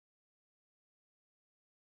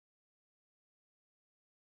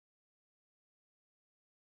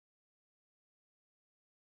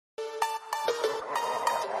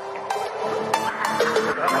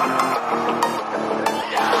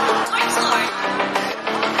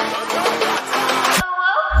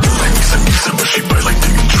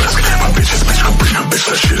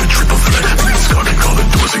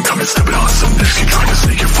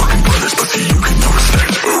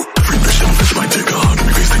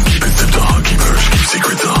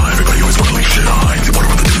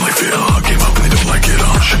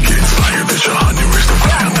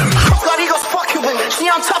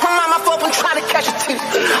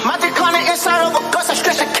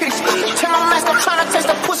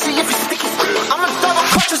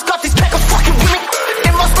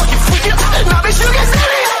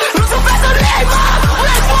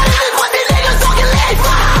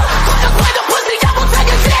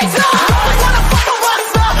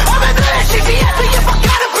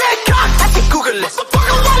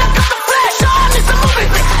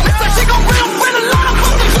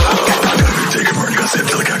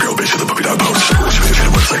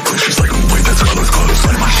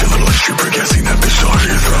guessing that bitch all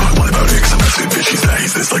your throat. One about it, cause I'm not saying bitch, he's that,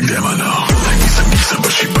 he's this, like damn I know. Like Misa,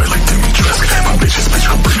 but she bite like Dimitrescu. My bitch's bitch,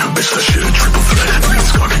 gon' bring her bitch, that shit a triple threat. Bring the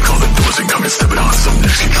skunk and call the doors and come and step it on some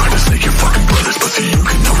next. You try to snake your fucking brothers, but see you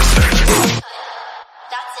get no respect.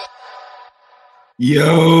 That's it.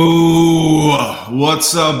 Yo,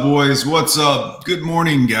 what's up, boys? What's up? Good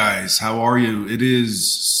morning, guys. How are you? It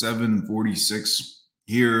is 7:46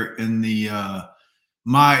 here in the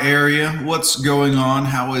my area. What's going on?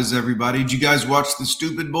 How is everybody? Did you guys watch the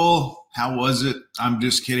Stupid Bowl? How was it? I'm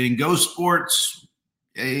just kidding. Go Sports.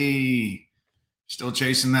 Hey, still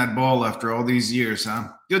chasing that ball after all these years, huh?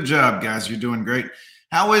 Good job, guys. You're doing great.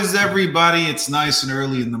 How is everybody? It's nice and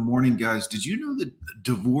early in the morning, guys. Did you know that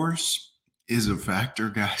divorce is a factor,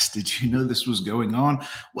 guys? Did you know this was going on?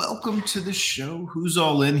 Welcome to the show. Who's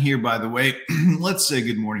all in here, by the way? Let's say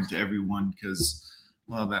good morning to everyone because,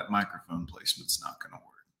 well, that microphone placement's not going to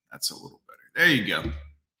work. That's a little better. There you go.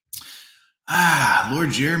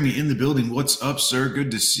 Lord Jeremy in the building. What's up, sir?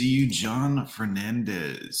 Good to see you. John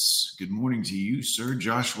Fernandez. Good morning to you, sir.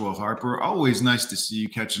 Joshua Harper. Always nice to see you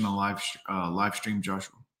catching a live stream,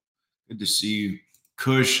 Joshua. Good to see you.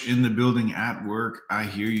 Kush in the building at work. I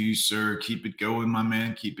hear you, sir. Keep it going, my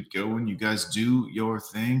man. Keep it going. You guys do your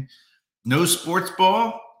thing. No sports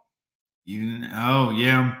ball? Oh,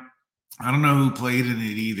 yeah. I don't know who played in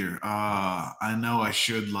it either. I know I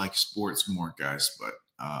should like sports more, guys, but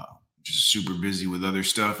just super busy with other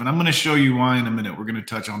stuff. And I'm going to show you why in a minute. We're going to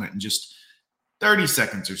touch on it in just 30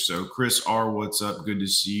 seconds or so. Chris R., what's up? Good to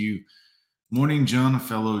see you. Morning, John,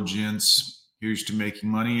 fellow gents. Here's to making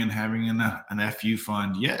money and having an FU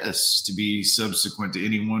fund. Yes, to be subsequent to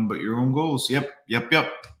anyone but your own goals. Yep.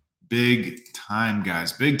 Big time,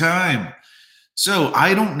 guys. Big time. So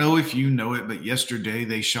I don't know if you know it, but yesterday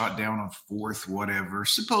they shot down a fourth whatever,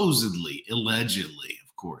 supposedly, allegedly,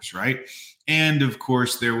 of course, right? And, of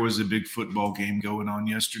course, there was a big football game going on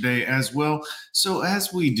yesterday as well. So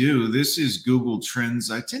as we do, this is Google Trends.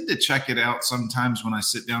 I tend to check it out sometimes when I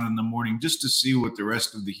sit down in the morning just to see what the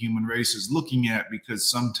rest of the human race is looking at because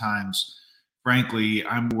sometimes, frankly,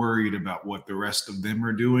 I'm worried about what the rest of them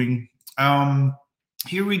are doing.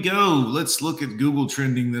 Here we go. Let's look at Google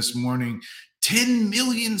Trending this morning. 10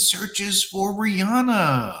 million searches for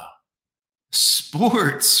Rihanna.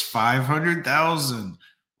 Sports, 500,000.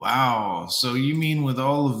 Wow. So you mean with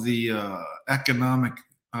all of the economic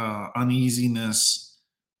uneasiness,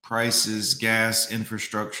 prices, gas,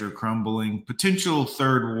 infrastructure crumbling, potential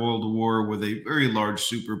third world war with a very large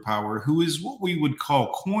superpower who is what we would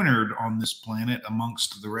call cornered on this planet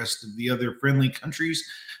amongst the rest of the other friendly countries?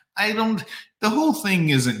 The whole thing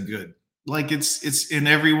isn't good. Like it's and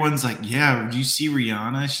everyone's like, yeah, do you see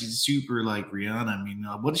Rihanna? She's super like Rihanna. I mean,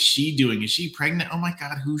 what is she doing? Is she pregnant? Oh my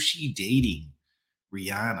God, who's she dating?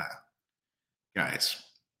 Rihanna. Guys,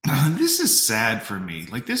 this is sad for me.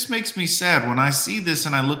 Like this makes me sad when I see this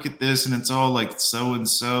and I look at this and it's all like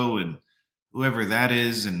so-and-so and whoever that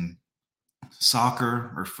is and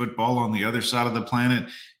soccer or football on the other side of the planet,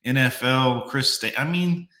 NFL, Chris State. I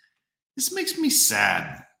mean, this makes me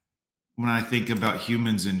sad when I think about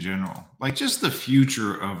humans in general, like just the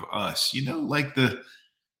future of us, like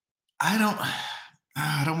I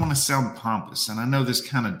don't want to sound pompous, and I know this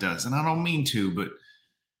kind of does, and I don't mean to, but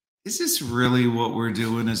is this really what we're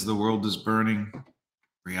doing as the world is burning?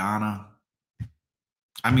 Rihanna?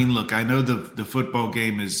 I mean, look, I know the football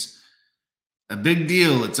game is a big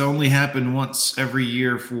deal. It's only happened once every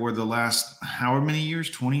year for the last however many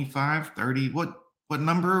years, 25, 30, what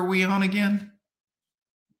number are we on again?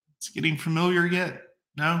 It's getting familiar yet?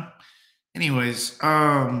 No? Anyways,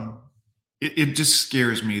 it just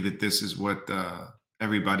scares me that this is what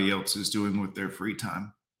everybody else is doing with their free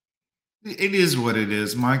time. It is what it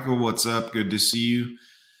is. Michael, what's up? Good to see you.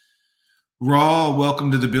 Raw,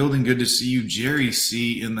 welcome to the building. Good to see you. Jerry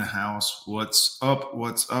C. in the house. What's up?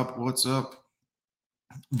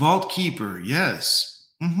 Vault Keeper, yes.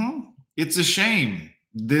 It's a shame.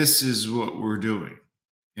 This is what we're doing.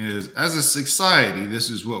 As a society, this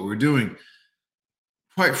is what we're doing.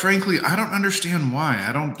 Quite frankly, I don't understand why.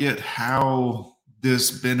 I don't get how this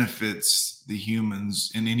benefits the humans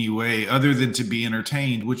in any way other than to be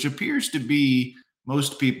entertained, which appears to be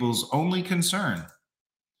most people's only concern.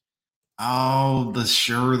 Oh,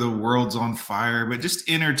 the world's on fire, but just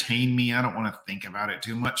entertain me. I don't want to think about it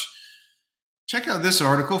too much. Check out this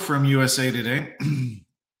article from USA Today.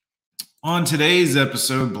 On today's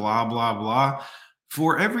episode, blah, blah, blah.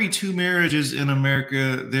 For every 2 marriages in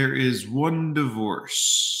America, there is 1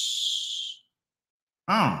 divorce.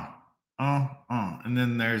 And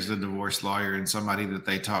then there's a divorce lawyer and somebody that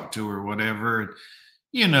they talk to or whatever.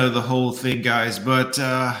 The whole thing, guys. But,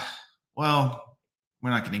 well, we're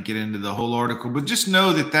not going to get into the whole article, but just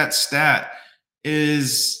know that that stat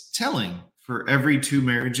is telling. For every 2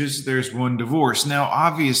 marriages, there's 1 divorce. Now,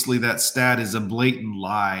 obviously, that stat is a blatant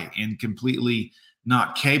lie and completely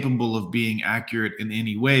not capable of being accurate in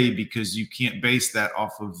any way, because you can't base that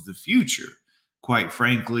off of the future. Quite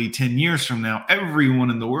frankly, 10 years from now, everyone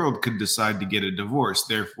in the world could decide to get a divorce.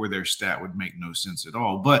 Therefore, their stat would make no sense at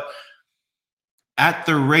all. But at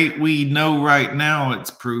the rate we know right now,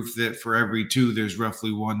 it's proof that for every 2, there's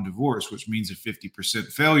roughly 1 divorce, which means a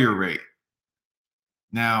 50% failure rate.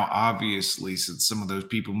 Now, obviously, since some of those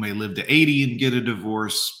people may live to 80 and get a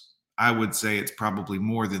divorce, I would say it's probably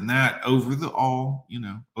more than that. Overall,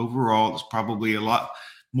 it's probably a lot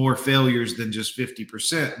more failures than just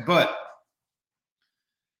 50%. But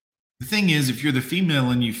the thing is, if you're the female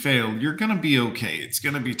and you fail, you're going to be okay. It's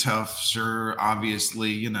going to be tough, sure,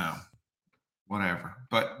 obviously, whatever.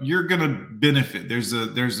 But you're going to benefit. There's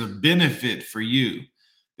a benefit for you.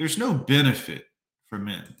 There's no benefit for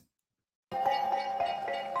men.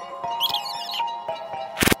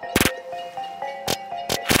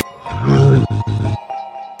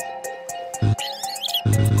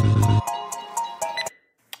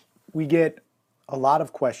 We get a lot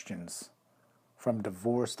of questions from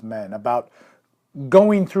divorced men about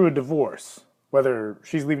going through a divorce, whether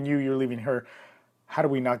she's leaving you, you're leaving her. How do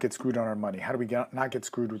we not get screwed on our money? How do we not get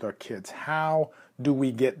screwed with our kids? How do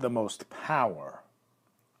we get the most power?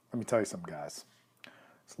 Let me tell you something, guys.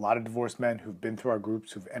 There's a lot of divorced men who've been through our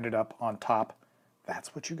groups, who've ended up on top.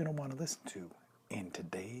 That's what you're going to want to listen to in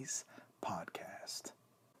today's podcast.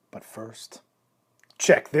 But first,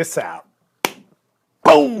 check this out.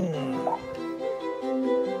 Boom!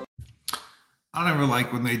 I never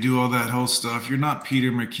like when they do all that whole stuff. You're not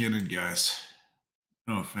Peter McKinnon, guys.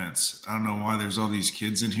 No offense. I don't know why there's all these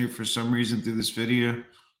kids in here for some reason through this video.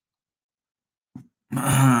 Here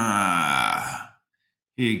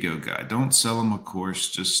you go, guy. Don't sell them a course.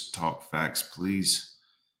 Just talk facts, please.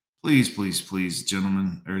 Please, please, please,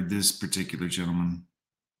 gentlemen, or this particular gentleman.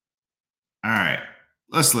 All right,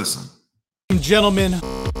 let's listen. Gentlemen,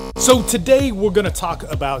 so today we're going to talk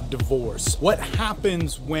about divorce. What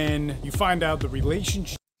happens when you find out the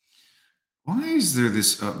relationship Why is there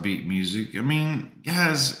this upbeat music? I mean,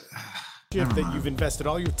 guys, that you've invested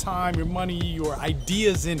all your time, your money, your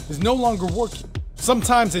ideas in is no longer working.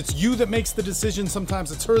 Sometimes it's you that makes the decision,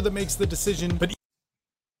 sometimes it's her that makes the decision, but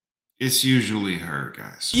it's usually her,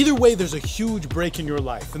 guys. either way, there's a huge break in your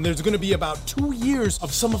life, and there's going to be about 2 years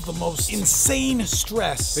of some of the most insane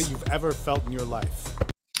stress that you've ever felt in your life.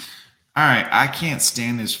 All right, I can't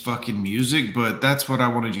stand this fucking music, but that's what I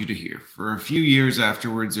wanted you to hear. For a few years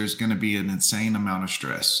afterwards, there's going to be an insane amount of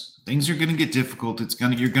stress. Things are going to get difficult.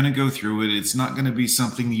 You're going to go through it. It's not going to be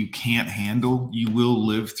something you can't handle. You will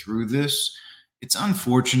live through this. It's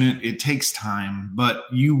unfortunate. It takes time, but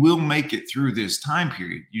you will make it through this time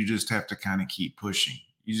period. You just have to kind of keep pushing.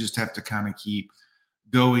 You just have to kind of keep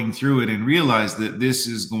going through it and realize that this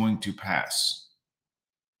is going to pass.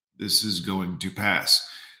 This is going to pass.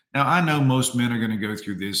 Now, I know most men are going to go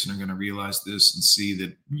through this and are going to realize this and see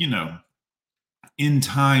that, in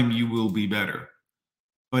time you will be better.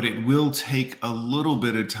 But it will take a little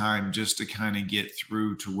bit of time just to kind of get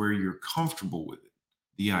through to where you're comfortable with it.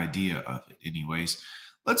 The idea of it. Anyways,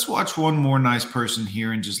 let's watch one more nice person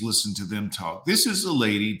here and just listen to them talk. This is a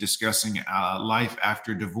lady discussing life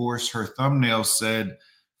after divorce. Her thumbnail said,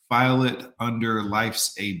 "File it under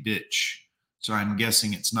life's a bitch." So I'm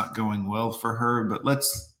guessing it's not going well for her, but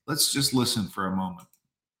let's just listen for a moment.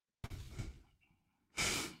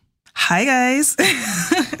 Hi, guys.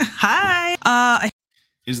 Hi.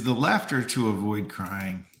 Is the laughter to avoid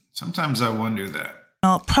crying? Sometimes I wonder that.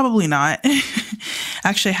 Well, probably not.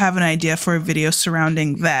 Actually, I have an idea for a video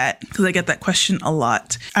surrounding that because I get that question a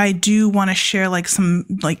lot. I do want to share some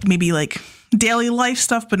maybe daily life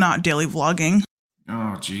stuff, but not daily vlogging.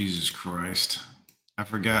 Oh, Jesus Christ. I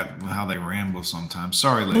forgot how they ramble sometimes.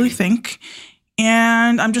 Sorry, lady. Really think.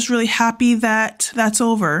 And I'm just really happy that that's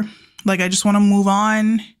over. I just want to move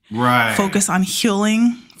on. Right. Focus on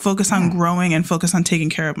healing, focus on growing, and focus on taking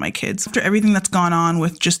care of my kids. After everything that's gone on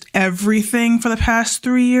with just everything for the past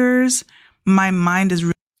 3 years, my mind is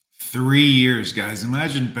 3 years, guys.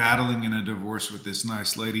 Imagine battling in a divorce with this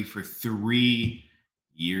nice lady for 3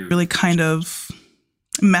 years. Really kind of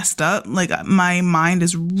messed up. My mind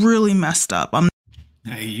is really messed up.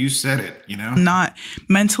 Hey, you said it, Not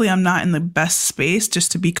mentally, I'm not in the best space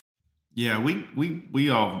just to be. Yeah, we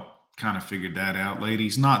all kind of figured that out,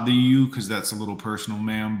 ladies. Not you, because that's a little personal,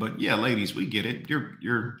 ma'am. But yeah, ladies, we get it.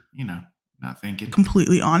 You're not thinking.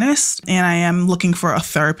 Completely honest, and I am looking for a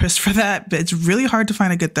therapist for that, but it's really hard to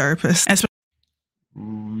find a good therapist.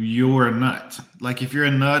 you're a nut. Like if you're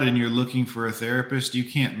a nut and you're looking for a therapist, you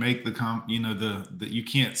can't make you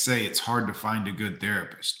can't say it's hard to find a good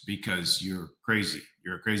therapist because you're crazy.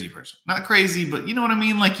 You're a crazy person. Not crazy, but you know what I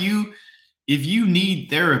mean? Like if you need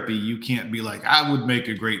therapy, you can't be like, I would make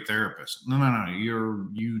a great therapist. No. You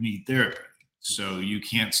need therapy. So you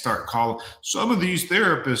can't start calling some of these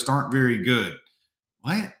therapists aren't very good.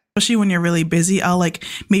 What? Especially when you're really busy, I'll like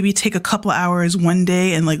maybe take a couple hours one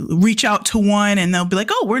day and like reach out to one and they'll be like,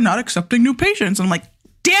 oh, we're not accepting new patients. And I'm like,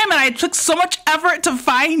 damn it, I took so much effort to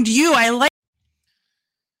find you. I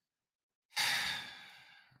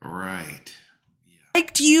Right.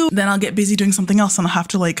 liked you. Then I'll get busy doing something else and I'll have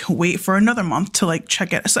to like wait for another month to like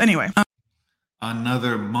check it. So anyway.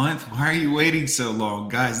 Another month? Why are you waiting so long?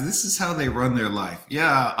 Guys, this is how they run their life.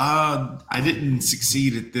 Yeah, I didn't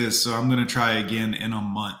succeed at this, so I'm going to try again in a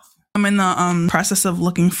month. I'm in the process of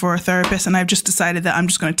looking for a therapist, and I've just decided that I'm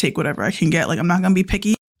just going to take whatever I can get. Like, I'm not going to be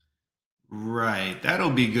picky. Right. That'll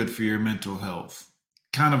be good for your mental health.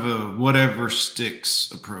 Kind of a whatever sticks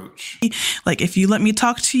approach. Like, if you let me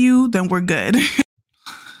talk to you, then we're good.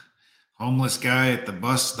 Homeless guy at the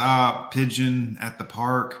bus stop, pigeon at the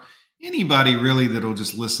park. Anybody really that'll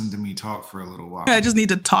just listen to me talk for a little while. I just need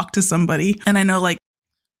to talk to somebody. And I know, like,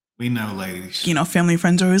 we know, ladies. You know, family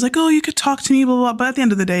friends are always like, oh, you could talk to me, blah, blah, blah. But at the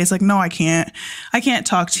end of the day, it's like, no, I can't. I can't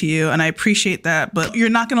talk to you. And I appreciate that. But you're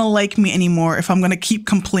not going to like me anymore if I'm going to keep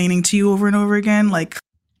complaining to you over and over again. Like,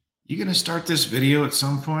 you going to start this video at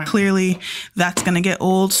some point? Clearly, that's going to get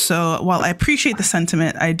old. So while I appreciate the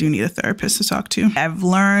sentiment, I do need a therapist to talk to. I've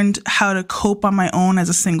learned how to cope on my own as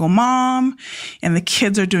a single mom, and the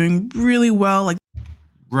kids are doing really well. Like,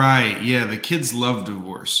 right. Yeah. The kids love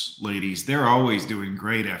divorce, ladies. They're always doing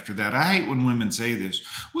great after that. I hate when women say this.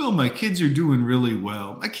 Well, my kids are doing really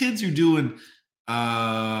well. My kids are doing,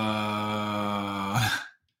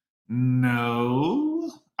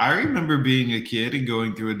 no. I remember being a kid and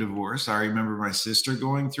going through a divorce. I remember my sister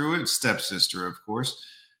going through it, stepsister, of course.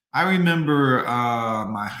 I remember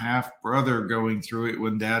my half brother going through it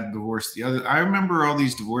when dad divorced the other. I remember all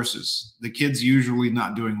these divorces. The kids usually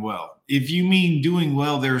not doing well. If you mean doing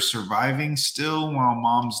well, they're surviving still while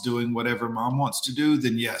mom's doing whatever mom wants to do,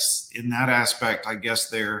 then yes, in that aspect, I guess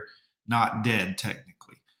they're not dead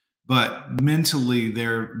technically. But mentally,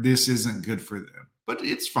 this isn't good for them. But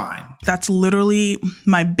it's fine. That's literally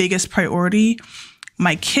my biggest priority.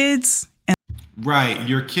 My kids. Right.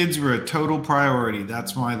 Your kids were a total priority.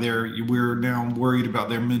 That's why we're now worried about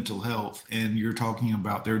their mental health. And you're talking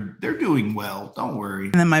about they're doing well. Don't worry.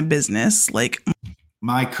 And then my business, like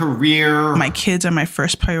my career. My kids are my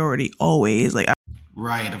first priority always. Like,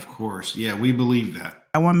 right. Of course. Yeah, we believe that.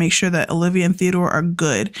 I want to make sure that Olivia and Theodore are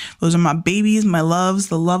good. Those are my babies, my loves,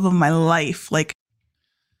 the love of my life. Like,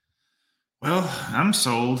 well, I'm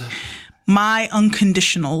sold. My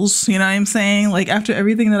unconditionals, you know what I'm saying? Like, after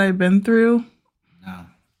everything that I've been through, no.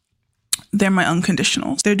 They're my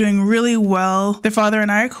unconditionals. They're doing really well. Their father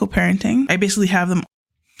and I are co-parenting. I basically have them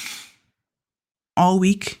all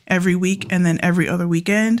week, every week, and then every other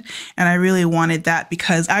weekend. And I really wanted that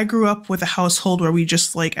because I grew up with a household where we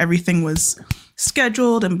just like everything was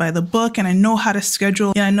scheduled and by the book, and I know how to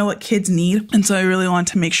schedule and I know what kids need. And so I really want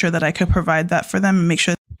to make sure that I could provide that for them and make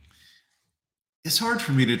sure. It's hard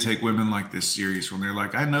for me to take women like this serious when they're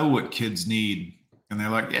like, I know what kids need. And they're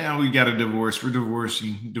like, yeah, we got a divorce. We're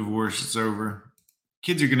divorcing. Divorce, it's over.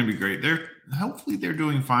 Kids are going to be great. Hopefully they're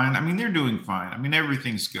doing fine. I mean, they're doing fine. I mean,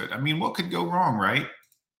 everything's good. I mean, what could go wrong, right?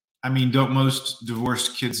 I mean, don't most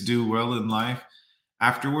divorced kids do well in life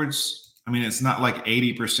afterwards? I mean, it's not like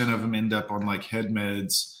 80% of them end up on like head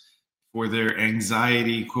meds for their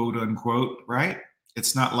anxiety, quote unquote, right?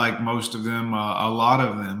 It's not like most of them, a lot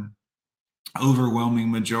of them,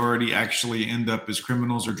 overwhelming majority actually end up as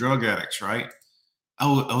criminals or drug addicts, right?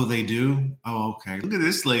 Oh, they do? Oh, okay. Look at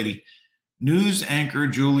this lady. News anchor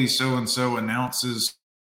Julie so-and-so announces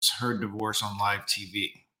her divorce on live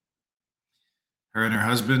TV. Her and her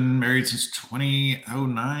husband, married since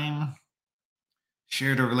 2009,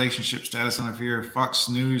 shared a relationship status on a Fox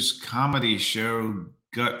News comedy show,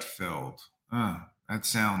 Gutfeld. That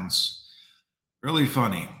sounds really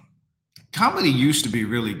funny. Comedy used to be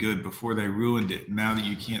really good before they ruined it. Now that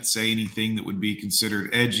you can't say anything that would be considered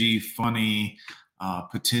edgy, funny,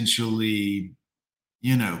 potentially,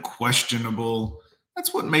 questionable.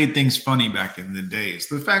 That's what made things funny back in the days.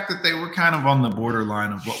 The fact that they were kind of on the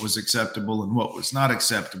borderline of what was acceptable and what was not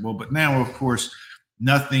acceptable. But now, of course,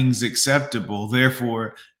 nothing's acceptable.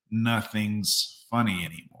 Therefore, nothing's funny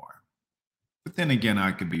anymore. But then again,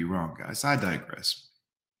 I could be wrong, guys. I digress.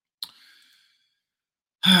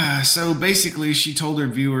 So basically, she told her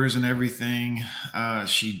viewers and everything,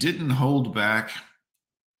 she didn't hold back.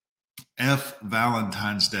 F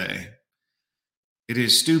Valentine's Day. It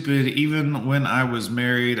is stupid. Even when I was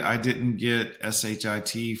married, I didn't get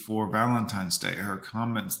SHIT for Valentine's Day. Her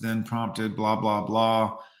comments then prompted blah, blah,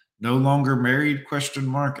 blah. No longer married, question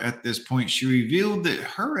mark. At this point, she revealed that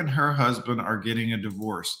her and her husband are getting a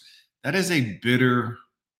divorce. That is a bitter,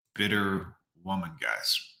 bitter woman,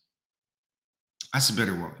 guys. That's a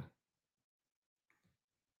bitter woman.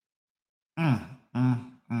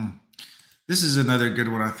 This is another good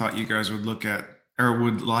one I thought you guys would look at, or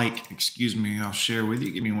would like, excuse me. I'll share with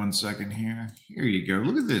you. Give me 1 second here. Here you go.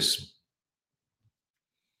 Look at this.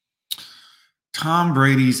 Tom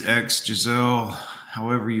Brady's ex, Giselle,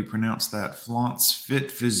 however you pronounce that, flaunts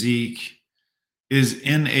fit physique, is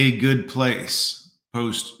in a good place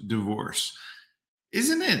post-divorce.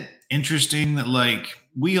 Isn't it interesting that, like,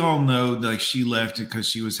 we all know, like, she left because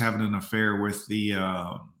she was having an affair with the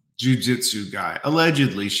jiu-jitsu guy.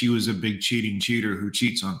 Allegedly, she was a big cheater who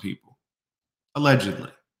cheats on people.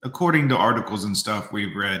 Allegedly, according to articles and stuff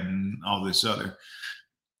we've read and all this other.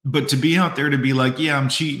 But to be out there to be like, yeah, I'm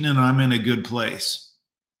cheating and I'm in a good place.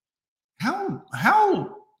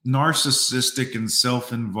 How narcissistic and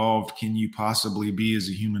self-involved can you possibly be as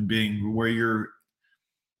a human being, where you're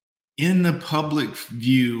in the public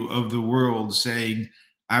view of the world saying,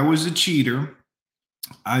 I was a cheater,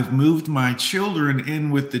 I've moved my children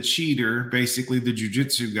in with the cheater, basically the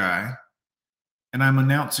jiu-jitsu guy, and I'm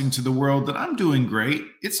announcing to the world that I'm doing great.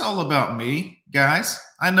 It's all about me, guys.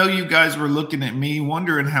 I know you guys were looking at me,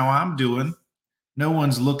 wondering how I'm doing. No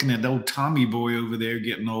one's looking at old Tommy boy over there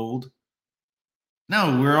getting old.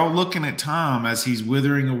 No, we're all looking at Tom as he's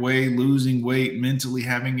withering away, losing weight, mentally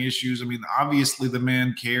having issues. I mean, obviously the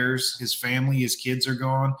man cares. His family, his kids are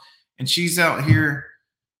gone. And she's out here,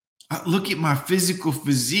 look at my physical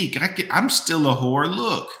physique. I'm still a whore.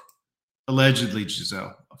 Look. Allegedly,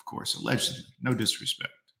 Giselle, of course, allegedly. No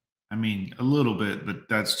disrespect. I mean, a little bit, but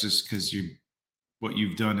that's just because what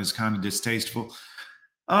you've done is kind of distasteful.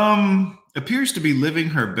 Appears to be living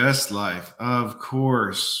her best life. Of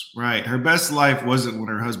course, right. Her best life wasn't when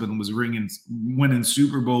her husband was winning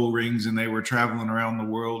Super Bowl rings and they were traveling around the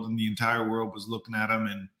world and the entire world was looking at them.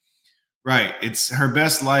 And right, it's her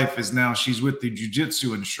best life is now she's with the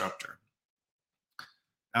jiu-jitsu instructor.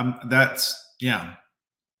 Yeah.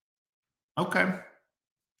 Okay.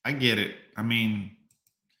 I get it. I mean,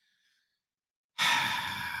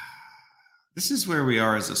 this is where we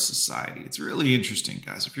are as a society. It's really interesting,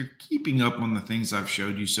 guys. If you're keeping up on the things I've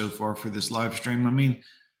showed you so far for this live stream, I mean,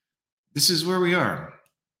 this is where we are.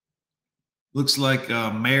 Looks like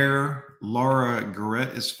Mayor Laura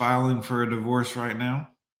Garrett is filing for a divorce right now.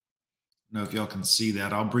 I don't know if y'all can see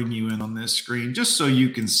that. I'll bring you in on this screen just so you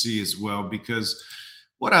can see as well, because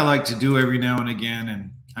what I like to do every now and again,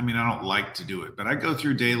 and I mean, I don't like to do it, but I go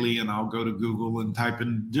through daily and I'll go to Google and type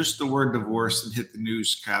in just the word divorce and hit the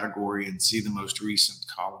news category and see the most recent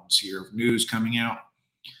columns here of news coming out.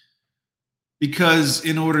 Because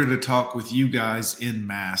in order to talk with you guys en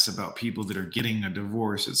masse about people that are getting a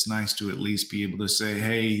divorce, it's nice to at least be able to say,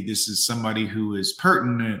 hey, this is somebody who is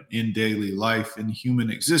pertinent in daily life and human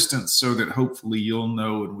existence, so that hopefully you'll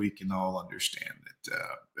know and we can all understand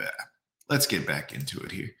that. Let's get back into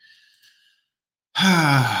it here.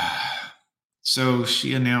 So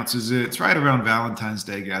she announces it. It's right around Valentine's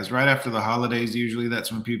Day, guys. Right after the holidays, usually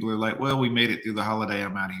that's when people are like, well, we made it through the holiday.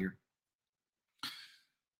 I'm out of here.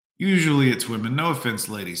 Usually it's women. No offense,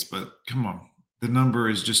 ladies, but come on. The number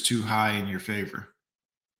is just too high in your favor.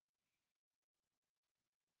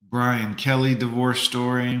 Brian Kelly divorce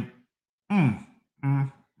story.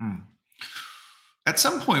 At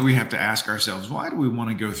some point, we have to ask ourselves, why do we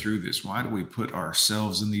want to go through this? Why do we put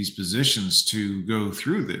ourselves in these positions to go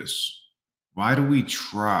through this? Why do we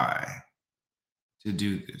try to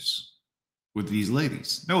do this with these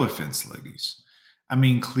ladies? No offense, ladies. I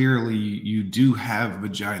mean, clearly you do have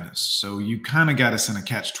vaginas, so you kind of got us in a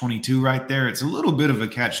catch-22 right there. It's a little bit of a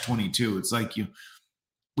catch-22. It's like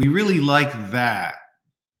we really like that,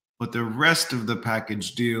 but the rest of the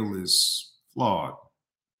package deal is flawed,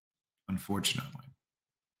 unfortunately.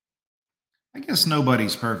 I guess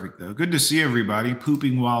nobody's perfect, though. Good to see everybody.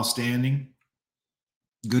 Pooping while standing.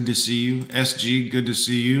 Good to see you. SG, good to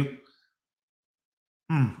see you.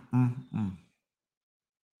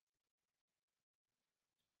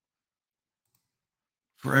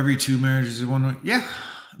 For every two marriages,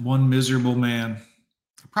 one miserable man.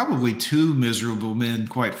 Probably two miserable men,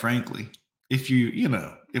 quite frankly. If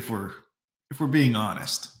we're being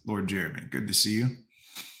honest, Lord Jeremy, good to see you.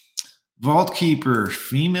 Vault Keeper,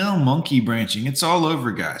 female monkey branching. It's all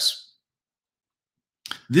over, guys.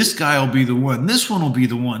 This guy will be the one. This one will be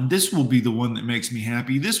the one. This will be the one that makes me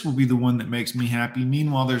happy. This will be the one that makes me happy.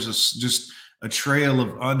 Meanwhile, there's just a trail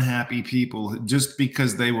of unhappy people just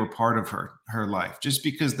because they were part of her life, just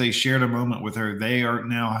because they shared a moment with her. They are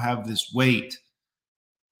now have this weight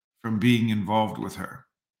from being involved with her.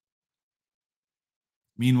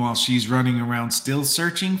 Meanwhile, she's running around still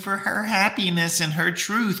searching for her happiness and her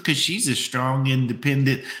truth because she's a strong,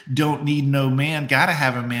 independent, don't need no man, gotta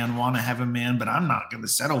have a man, want to have a man, but I'm not going to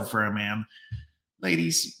settle for a man.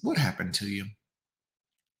 Ladies, what happened to you?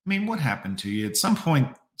 I mean, what happened to you? At some point,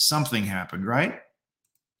 something happened, right?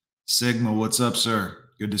 Sigma, what's up, sir?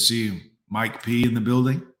 Good to see you. Mike P in the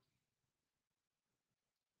building.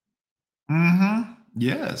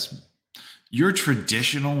 Yes. You're a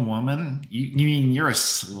traditional woman. You mean you're a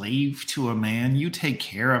slave to a man? You take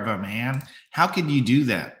care of a man? How could you do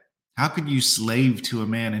that? How could you slave to a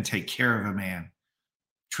man and take care of a man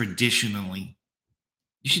traditionally?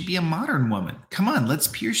 You should be a modern woman. Come on, let's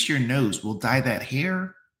pierce your nose. We'll dye that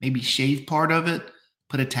hair, maybe shave part of it,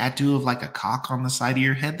 put a tattoo of like a cock on the side of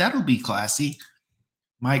your head. That'll be classy.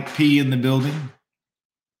 Mike P in the building.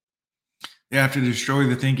 They have to destroy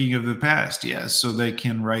the thinking of the past, yes, so they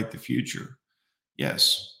can write the future.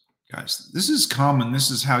 Yes, guys, this is common.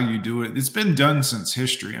 This is how you do it. It's been done since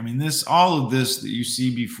history. I mean, all of this that you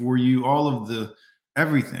see before you, all of the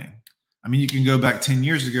everything. I mean, you can go back 10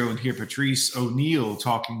 years ago and hear Patrice O'Neill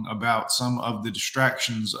talking about some of the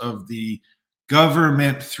distractions of the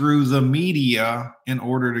government through the media in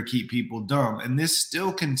order to keep people dumb. And this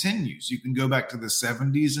still continues. You can go back to the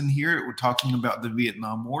 70s and hear it. We're talking about the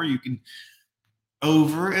Vietnam War. You can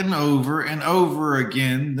over and over and over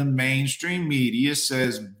again, the mainstream media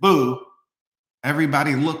says, boo.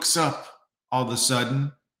 Everybody looks up all of a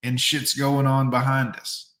sudden and shit's going on behind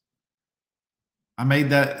us. I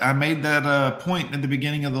made that point at the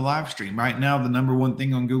beginning of the live stream. Right now, the number one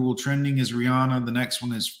thing on Google trending is Rihanna. The next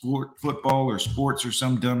one is football or sports or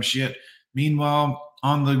some dumb shit. Meanwhile,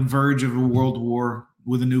 on the verge of a world war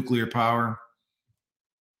with a nuclear power,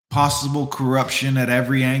 possible corruption at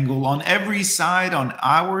every angle, on every side, on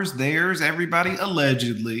ours, theirs, everybody,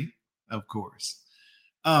 allegedly, of course.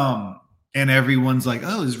 And everyone's like,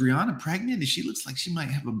 oh, is Rihanna pregnant? She looks like she might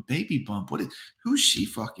have a baby bump. Who's she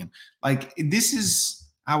fucking? Like, this is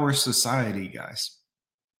our society, guys.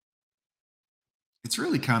 It's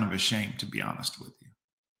really kind of a shame, to be honest with you.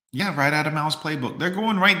 Yeah, right out of Mao's playbook. They're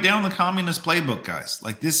going right down the communist playbook, guys.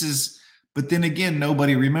 Like, this is... But then again,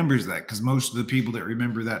 nobody remembers that because most of the people that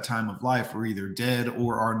remember that time of life are either dead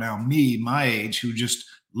or are now my age, who just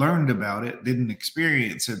learned about it, didn't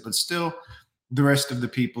experience it. But still, the rest of the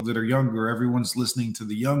people that are younger, everyone's listening to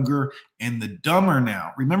the younger and the dumber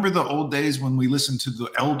now. Remember the old days when we listened to the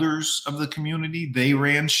elders of the community? They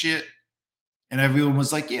ran shit. And everyone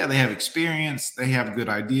was like, yeah, they have experience. They have good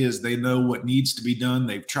ideas. They know what needs to be done.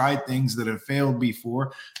 They've tried things that have failed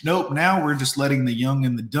before. Nope. Now we're just letting the young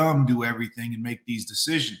and the dumb do everything and make these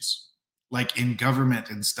decisions, like in government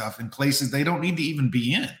and stuff, in places they don't need to even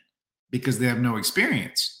be in because they have no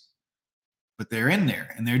experience. But they're in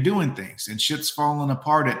there and they're doing things and shit's falling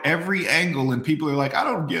apart at every angle. And people are like, I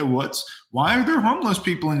don't get why are there homeless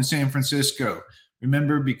people in San Francisco?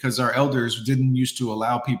 Remember, because our elders didn't used to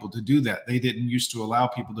allow people to do that. They didn't used to allow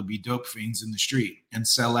people to be dope fiends in the street and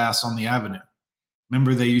sell ass on the avenue.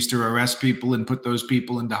 Remember, they used to arrest people and put those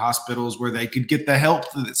people into hospitals where they could get the help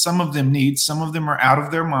that some of them need. Some of them are out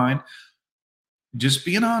of their mind. Just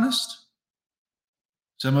being honest.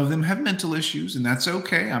 Some of them have mental issues, and that's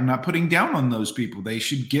okay. I'm not putting down on those people. They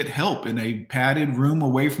should get help in a padded room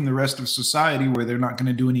away from the rest of society where they're not going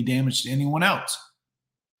to do any damage to anyone else.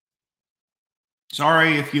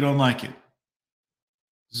 Sorry if you don't like it.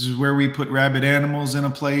 This is where we put rabid animals in a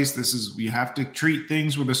place. We have to treat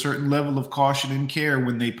things with a certain level of caution and care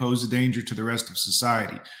when they pose a danger to the rest of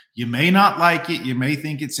society. You may not like it. You may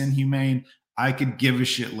think it's inhumane. I could give a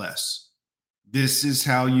shit less. This is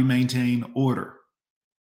how you maintain order.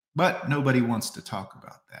 But nobody wants to talk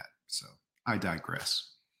about that. So I digress.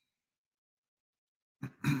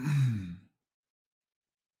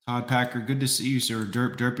 Todd Packer, good to see you, sir.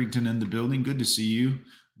 Derpington in the building. Good to see you.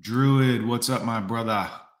 Druid, what's up, my brother?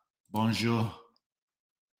 Bonjour.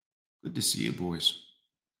 Good to see you, boys.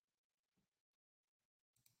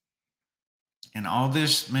 And all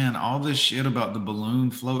this shit about the balloon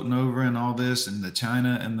floating over and all this and the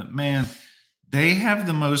China and they have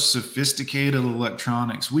the most sophisticated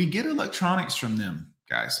electronics. We get electronics from them,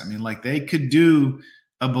 guys. I mean, like, they could do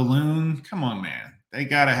a balloon. Come on, man. They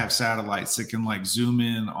got to have satellites that can like zoom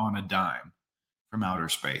in on a dime from outer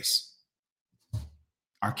space.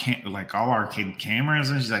 like all arcade cameras,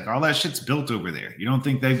 and she's like, all that shit's built over there. You don't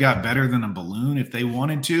think they've got better than a balloon if they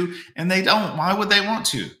wanted to? And they don't. Why would they want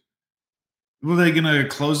to? Were they going to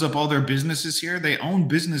close up all their businesses here? They own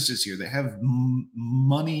businesses here. They have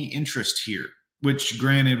money interest here, which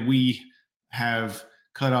granted, we have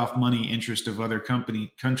cut off money interest of other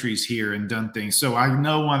countries here and done things. So I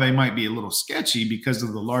know why they might be a little sketchy because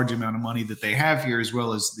of the large amount of money that they have here, as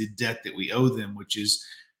well as the debt that we owe them, which is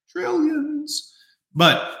trillions.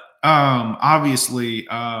 But obviously,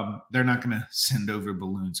 they're not going to send over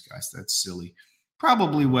balloons, guys. That's silly.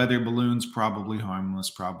 Probably weather balloons, probably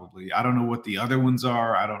harmless, probably. I don't know what the other ones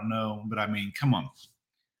are. I don't know. But I mean, come on.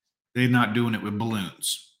 They're not doing it with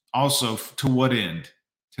balloons. Also, to what end?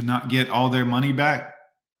 To not get all their money back?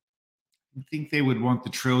 I think they would want the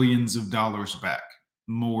trillions of dollars back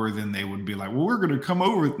more than they would be like, well, we're going to come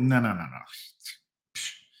over. No.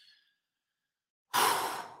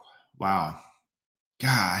 Wow.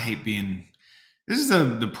 God, I hate being... This is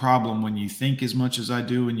the problem when you think as much as I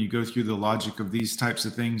do and you go through the logic of these types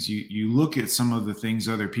of things. You look at some of the things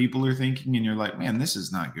other people are thinking and you're like, man, this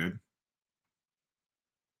is not good.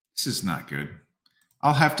 This is not good.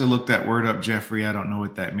 I'll have to look that word up, Jeffrey. I don't know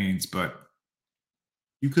what that means, but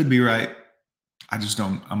you could be right.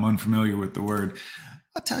 I'm unfamiliar with the word.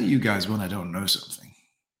 I'll tell you guys when I don't know something.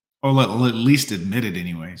 Or at least admit it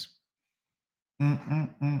anyways.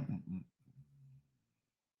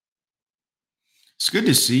 It's good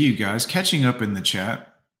to see you guys catching up in the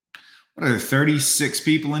chat. What are there, 36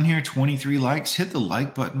 people in here, 23 likes? Hit the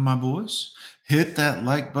like button, my boys. Hit that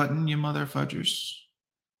like button, you motherfudgers.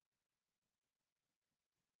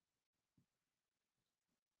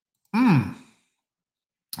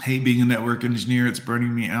 Hate being a network engineer. It's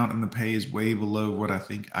burning me out and the pay is way below what I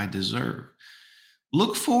think I deserve.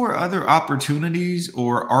 Look for other opportunities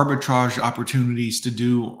or arbitrage opportunities to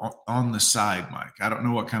do on the side, Mike. I don't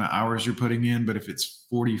know what kind of hours you're putting in, but if it's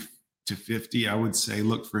 40 to 50, I would say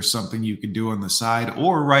look for something you can do on the side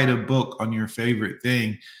or write a book on your favorite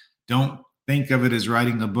thing. Don't think of it as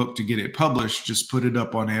writing a book to get it published. Just put it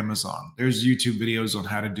up on Amazon. There's YouTube videos on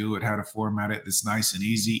how to do it, how to format it. That's nice and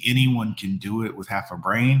easy. Anyone can do it with half a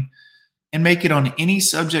brain and make it on any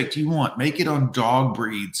subject you want. Make it on dog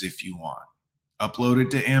breeds if you want. Upload it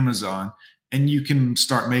to Amazon, and you can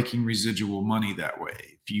start making residual money that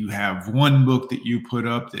way. If you have one book that you put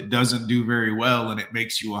up that doesn't do very well and it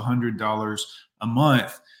makes you $100 a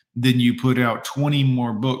month, then you put out 20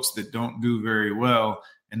 more books that don't do very well,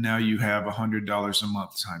 and now you have $100 a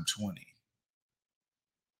month times 20.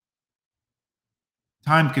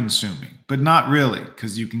 Time consuming, but not really,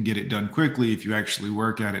 because you can get it done quickly if you actually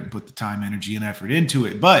work at it and put the time, energy, and effort into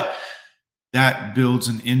it. But that builds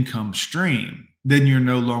an income stream. Then you're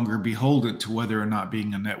no longer beholden to whether or not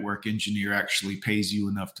being a network engineer actually pays you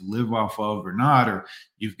enough to live off of or not, or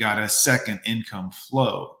you've got a second income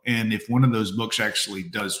flow. And if one of those books actually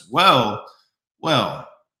does well,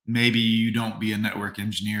 maybe you don't be a network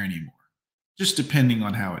engineer anymore, just depending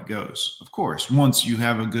on how it goes. Of course, once you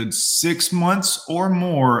have a good 6 months or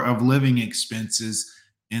more of living expenses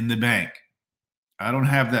in the bank. I don't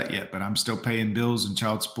have that yet, but I'm still paying bills and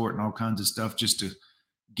child support and all kinds of stuff just to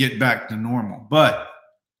get back to normal. But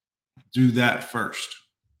do that first.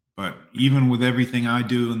 But even with everything I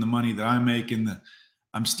do and the money that I make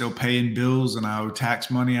I'm still paying bills and I owe tax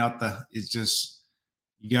money out it's just,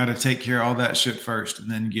 you got to take care of all that shit first and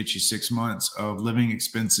then get you 6 months of living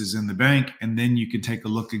expenses in the bank. And then you can take a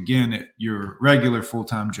look again at your regular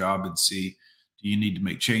full-time job and see, do you need to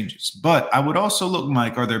make changes? But I would also look,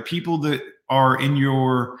 Mike, are there people that are in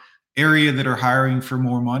your area that are hiring for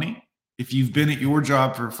more money? If you've been at your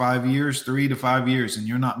job for 5 years, 3 to 5 years, and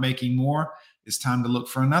you're not making more, it's time to look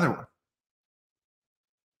for another one.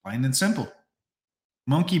 Plain and simple.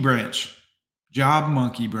 Monkey branch. Job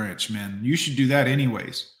monkey branch, man. You should do that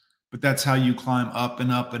anyways. But that's how you climb up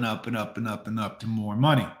and up and up and up and up and up to more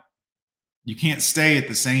money. You can't stay at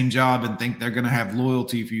the same job and think they're going to have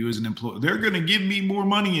loyalty for you as an employee. They're going to give me more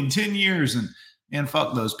money in 10 years. And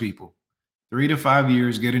fuck those people. 3 to 5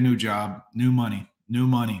 years, get a new job, new money, new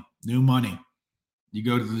money, new money. You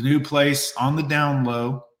go to the new place on the down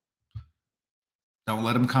low. Don't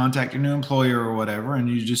let them contact your new employer or whatever. And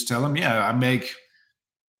you just tell them, yeah, I make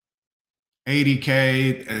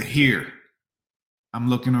 $80K here. I'm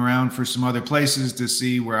looking around for some other places to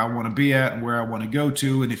see where I want to be at and where I want to go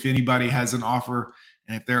to. And if anybody has an offer,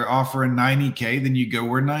 and if they're offering $90K, then you go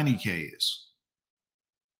where $90K is.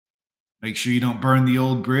 Make sure you don't burn the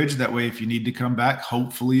old bridge. That way, if you need to come back,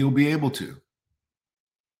 hopefully you'll be able to.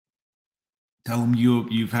 Tell them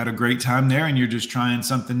you've had a great time there and you're just trying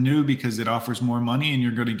something new because it offers more money and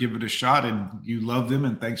you're going to give it a shot and you love them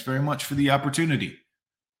and thanks very much for the opportunity.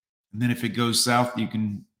 And then if it goes south, you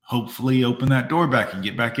can hopefully open that door back and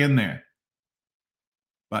get back in there.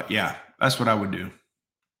 But yeah, that's what I would do.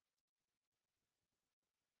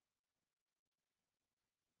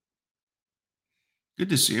 Good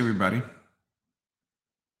to see everybody.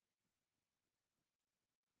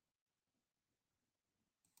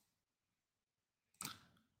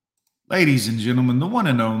 Ladies and gentlemen, the one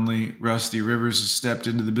and only Rusty Rivers has stepped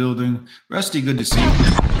into the building. Rusty, good to see you.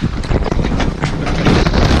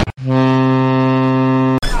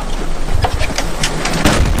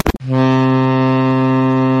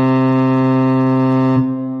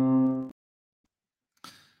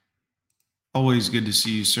 Always good to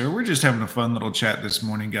see you, sir. We're just having a fun little chat this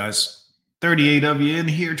morning, guys. 38 of you in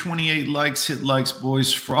here, 28 likes. Hit likes,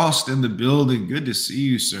 boys. Frost in the building. Good to see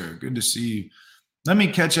you, sir. Good to see you. Let me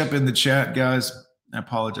catch up in the chat, guys. I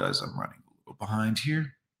apologize. I'm running a little behind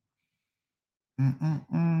here.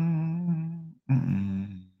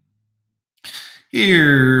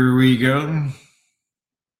 Here we go.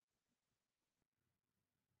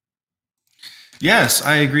 Yes,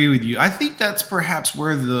 I agree with you. I think that's perhaps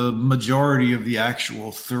where the majority of the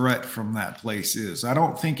actual threat from that place is. I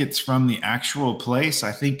don't think it's from the actual place.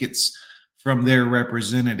 I think it's from their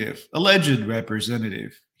representative, alleged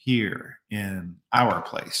representative here in our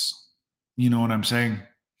place. You know what I'm saying?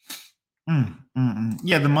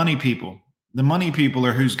 Yeah, the money people. The money people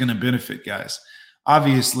are who's going to benefit, guys.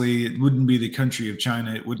 Obviously, it wouldn't be the country of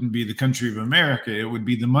China. It wouldn't be the country of America. It would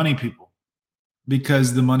be the money people.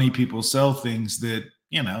 Because the money people sell things that,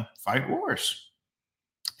 fight wars.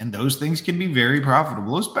 And those things can be very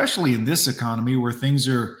profitable, especially in this economy where things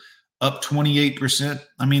are up 28%.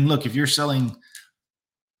 I mean, look, if you're selling,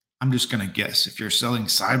 I'm just going to guess, if you're selling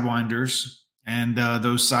Sidewinders and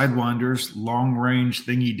those Sidewinders, long range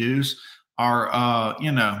thingy doos are,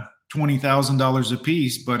 $20,000 a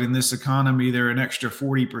piece, but in this economy, they're an extra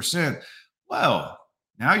 40%. Well,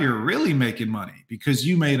 now you're really making money because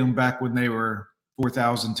you made them back when they were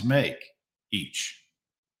 $4,000 to make each,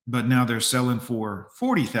 but now they're selling for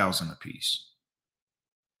 $40,000 a piece.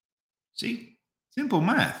 See, simple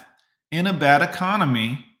math. In a bad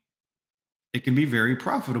economy, it can be very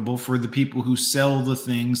profitable for the people who sell the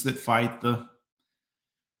things that fight the.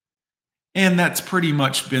 And that's pretty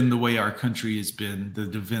much been the way our country has been. The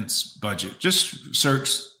defense budget. Just search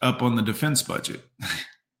up on the defense budget.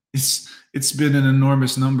 It's been an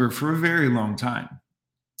enormous number for a very long time.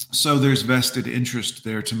 So there's vested interest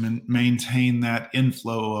there to maintain that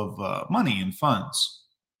inflow of money and funds.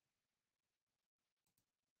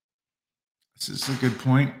 This is a good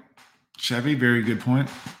point. Chevy, very good point.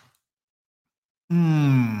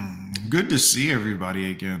 Good to see everybody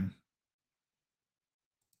again.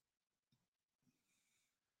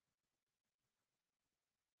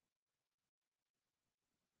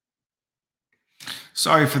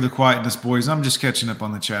 Sorry for the quietness, boys. I'm just catching up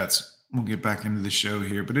on the chats. We'll get back into the show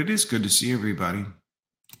here, but it is good to see everybody.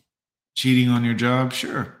 Cheating on your job?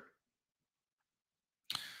 Sure.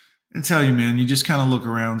 I tell you, man, you just kind of look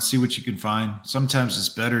around, see what you can find. Sometimes it's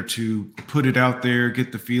better to put it out there,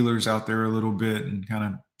 get the feelers out there a little bit, and kind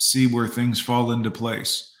of see where things fall into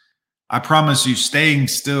place. I promise you, staying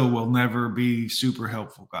still will never be super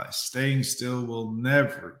helpful, guys. Staying still will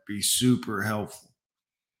never be super helpful.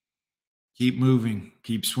 Keep moving,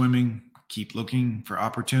 keep swimming, keep looking for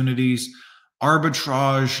opportunities,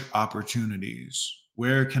 arbitrage opportunities.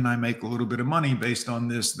 Where can I make a little bit of money based on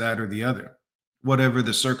this, that, or the other? Whatever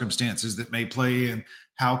the circumstances that may play in,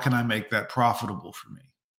 how can I make that profitable for me?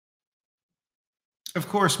 Of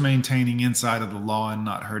course, maintaining inside of the law and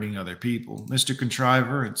not hurting other people. Mr.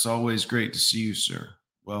 Contriver, it's always great to see you, sir.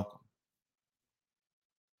 Welcome.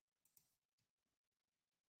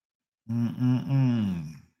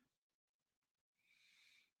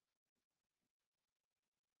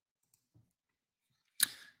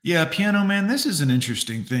 Yeah, Piano Man, this is an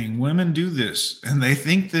interesting thing. Women do this, and they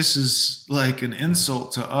think this is like an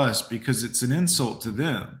insult to us because it's an insult to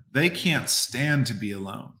them. They can't stand to be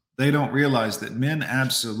alone. They don't realize that men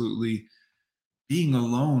absolutely being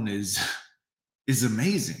alone is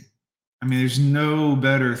amazing. I mean, there's no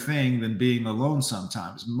better thing than being alone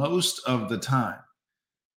sometimes, most of the time.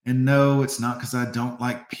 And no, it's not because I don't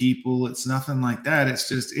like people. It's nothing like that. It's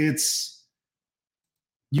just,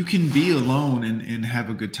 you can be alone and have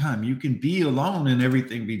a good time. You can be alone and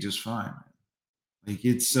everything be just fine. Like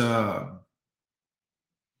it's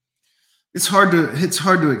hard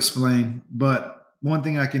to explain, but one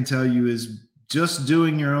thing I can tell you is just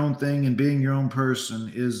doing your own thing and being your own person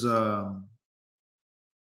is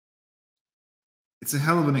it's a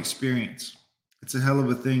hell of an experience. It's a hell of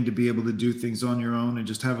a thing to be able to do things on your own and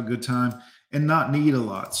just have a good time and not need a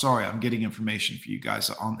lot. Sorry, I'm getting information for you guys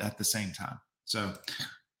on at the same time. So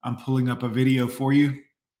I'm pulling up a video for you.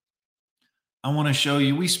 I want to show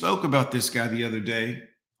you. We spoke about this guy the other day.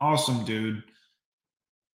 Awesome dude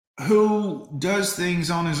who does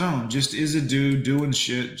things on his own, just is a dude doing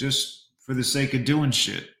shit just for the sake of doing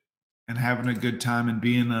shit and having a good time and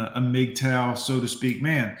being a MGTOW, so to speak,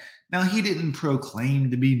 man. Now, he didn't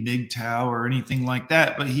proclaim to be MGTOW or anything like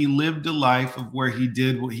that, but he lived a life of where he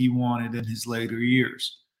did what he wanted in his later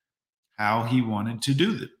years, how he wanted to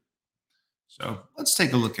do them. So let's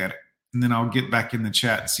take a look at it. And then I'll get back in the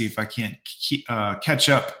chat and see if I can't catch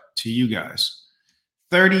up to you guys.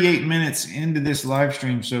 38 minutes into this live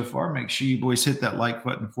stream so far. Make sure you boys hit that like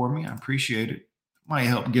button for me. I appreciate it. Might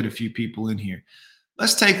help get a few people in here.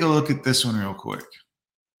 Let's take a look at this one real quick.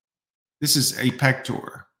 This is a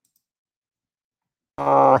pector.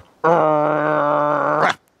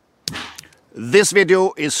 This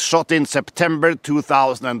video is shot in September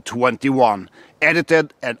 2021,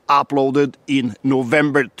 edited and uploaded in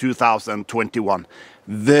November 2021.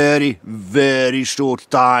 Very, very short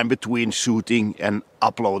time between shooting and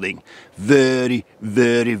uploading. Very,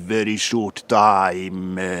 very, very short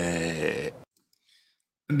time.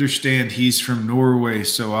 Understand he's from Norway,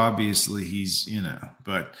 so obviously he's,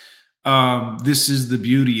 but this is the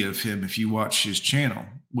beauty of him. If you watch his channel,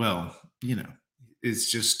 well,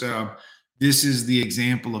 it's just, this is the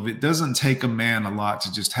example of it doesn't take a man a lot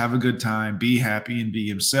to just have a good time, be happy, and be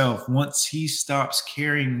himself. Once he stops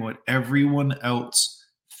caring what everyone else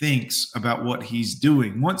thinks about what he's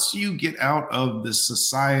doing, once you get out of the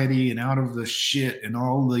society and out of the shit and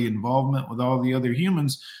all the involvement with all the other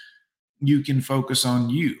humans, you can focus on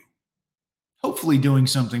you. Hopefully doing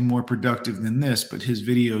something more productive than this, but his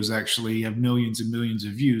videos actually have millions and millions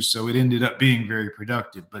of views, so it ended up being very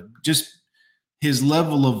productive. But just his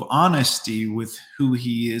level of honesty with who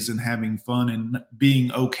he is and having fun and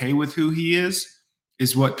being okay with who he is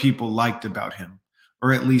what people liked about him.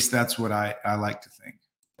 Or at least that's what I like to think.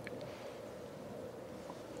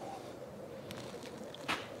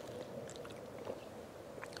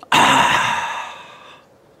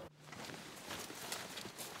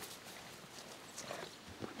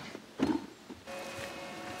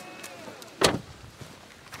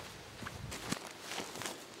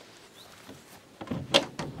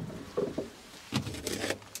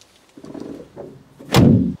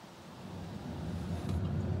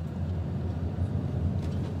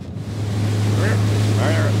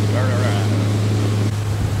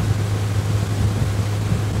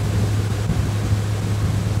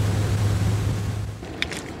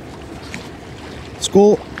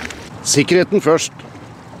 Skål. Sikkerheten først.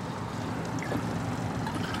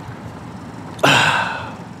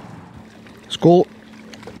 Skål.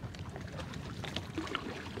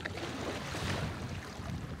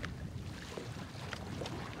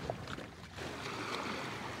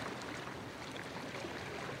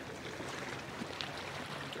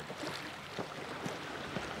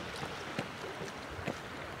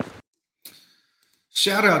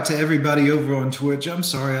 Shout out to everybody over on Twitch. I'm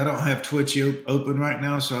sorry, I don't have Twitch open right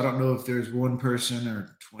now, so I don't know if there's one person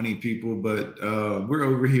or 20 people, but we're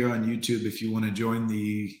over here on YouTube if you want to join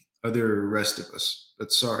the other rest of us.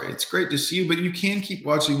 But sorry, it's great to see you, but you can keep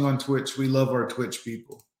watching on Twitch. We love our Twitch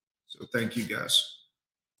people. So thank you guys.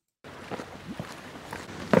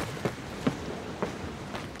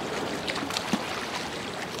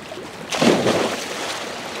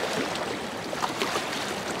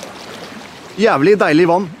 Jævlig deilig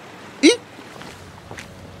vann.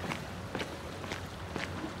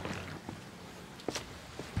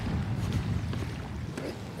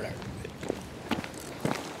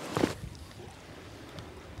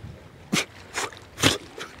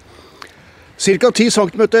 Cirka 10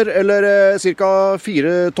 centimeter, eller cirka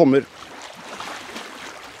 4 tommer.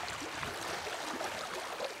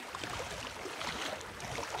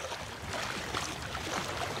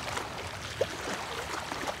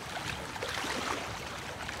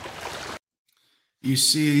 You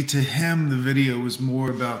see, to him, the video was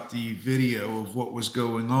more about the video of what was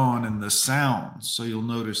going on and the sounds. So you'll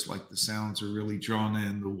notice like the sounds are really drawn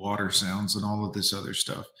in, the water sounds and all of this other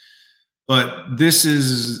stuff. But this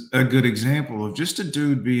is a good example of just a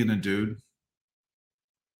dude being a dude.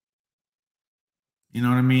 You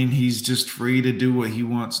know what I mean? He's just free to do what he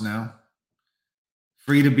wants now.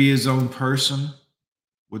 Free to be his own person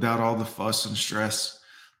without all the fuss and stress.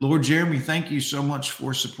 Lord Jeremy, thank you so much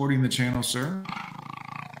for supporting the channel, sir.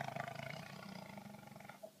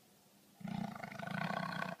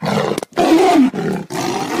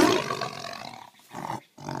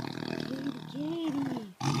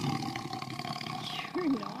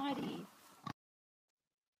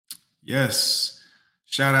 Yes.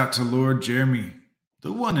 Shout out to Lord Jeremy,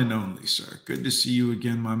 the one and only, sir. Good to see you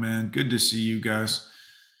again, my man. Good to see you guys.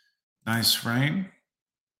 Nice frame.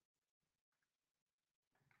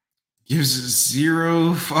 Gives zero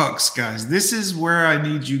fucks, guys. This is where I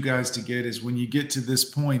need you guys to get, is when you get to this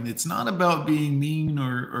point, it's not about being mean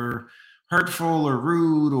or hurtful or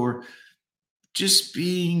rude, or just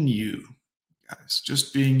being you, guys.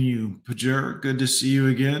 Just being you. Pajur, good to see you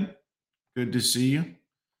again. Good to see you.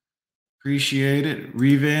 Appreciate it.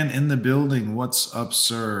 Revan in the building. What's up,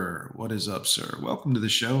 sir? What is up, sir? Welcome to the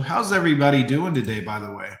show. How's everybody doing today, by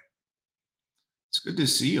the way? It's good to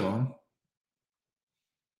see y'all.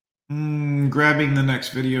 Grabbing the next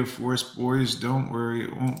video for us, boys. Don't worry.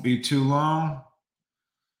 It won't be too long.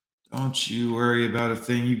 Don't you worry about a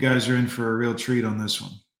thing. You guys are in for a real treat on this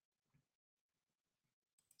one.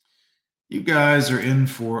 You guys are in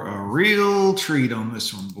for a real treat on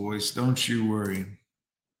this one, boys. Don't you worry.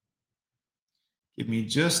 Give me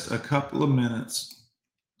just a couple of minutes.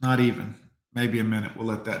 Not even. Maybe a minute. We'll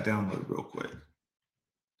let that download real quick.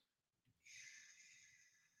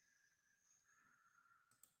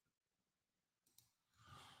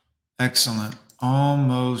 Excellent.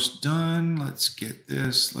 Almost done. Let's get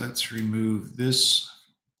this. Let's remove this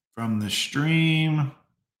from the stream.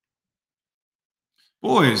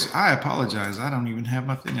 Boys, I apologize. I don't even have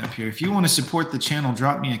my thing up here. If you want to support the channel,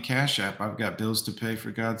 drop me a Cash App. I've got bills to pay, for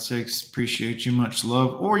God's sakes. Appreciate you. Much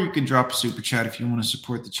love. Or you can drop a super chat if you want to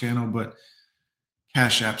support the channel, but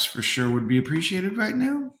Cash Apps for sure would be appreciated right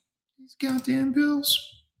now. These goddamn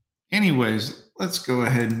bills. Anyways, let's go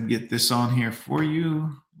ahead and get this on here for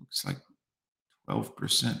you. Looks like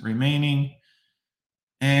 12% remaining.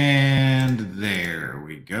 And there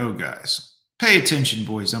we go, guys. Pay attention,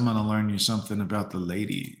 boys. I'm going to learn you something about the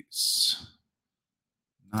ladies.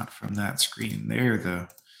 Not from that screen there, though.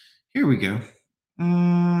 Here we go.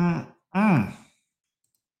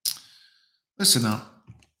 Listen up.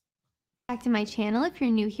 Back to my channel. If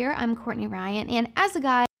you're new here, I'm Courtney Ryan, and as a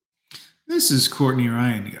guy, This is Courtney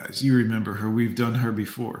Ryan, guys. You remember her. We've done her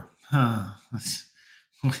before.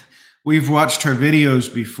 We've watched her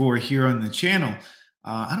videos before here on the channel.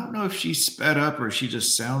 I don't know if she's sped up or she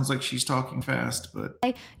just sounds like she's talking fast, but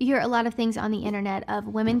you hear a lot of things on the internet of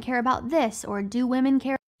women care about this, or do women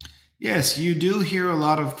care yes, you do hear a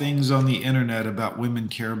lot of things on the internet about women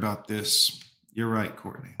care about this. You're right,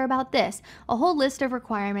 Courtney. about this. A whole list of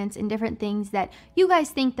requirements and different things that you guys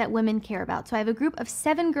think that women care about. So I have a group of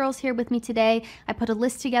 7 girls here with me today. I put a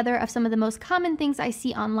list together of some of the most common things I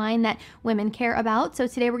see online that women care about. So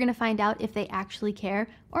today we're going to find out if they actually care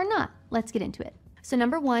or not. Let's get into it. So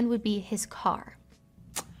number 1 would be his car.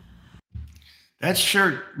 That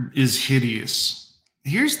shirt is hideous.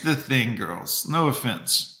 Here's the thing, girls. No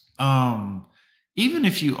offense. Even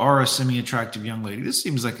if you are a semi-attractive young lady, this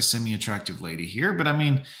seems like a semi-attractive lady here, but I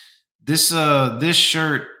mean, this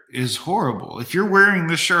shirt is horrible. If you're wearing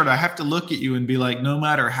this shirt, I have to look at you and be like, no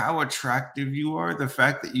matter how attractive you are, the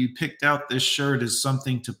fact that you picked out this shirt is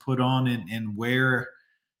something to put on and wear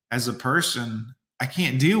as a person, I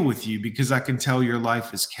can't deal with you, because I can tell your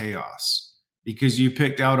life is chaos because you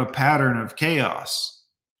picked out a pattern of chaos.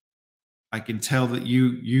 I can tell that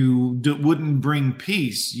you wouldn't bring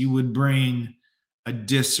peace. You would bring a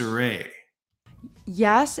disarray.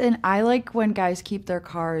 Yes, and I like when guys keep their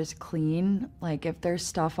cars clean. Like if there's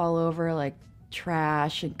stuff all over, like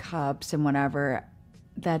trash and cups and whatever,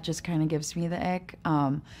 that just kind of gives me the ick.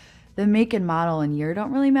 The make and model and year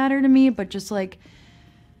don't really matter to me, but just like,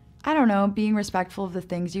 I don't know, being respectful of the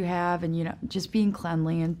things you have and, you know, just being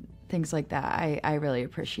cleanly and things like that, I really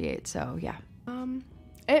appreciate. So yeah.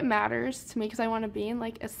 It matters to me because I want to be in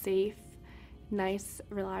like a safe, nice,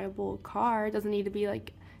 reliable car. It doesn't need to be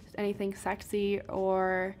like anything sexy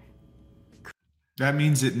or That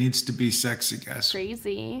means it needs to be sexy, guys.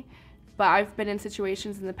 crazy. But I've been in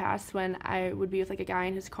situations in the past when I would be with like a guy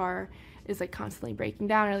and his car is like constantly breaking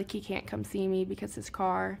down, or like he can't come see me because his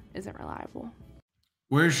car isn't reliable.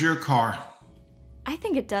 Where's your car? I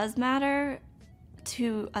think it does matter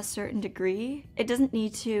to a certain degree. It doesn't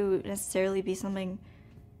need to necessarily be something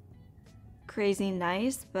crazy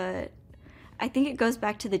nice, but I think it goes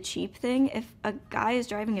back to the cheap thing. If a guy is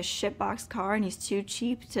driving a shitbox car and he's too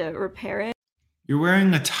cheap to repair it. You're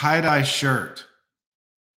wearing a tie-dye shirt.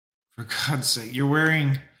 For God's sake, you're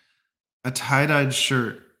wearing a tie-dyed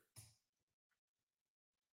shirt.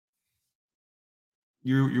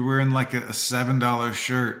 You're wearing like a $7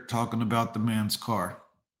 shirt talking about the man's car.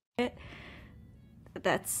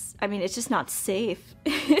 That's, I mean, it's just not safe.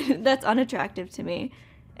 That's unattractive to me.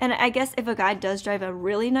 And I guess if a guy does drive a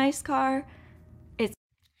really nice car,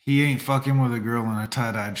 He ain't fucking with a girl in a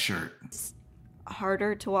tie-dyed shirt.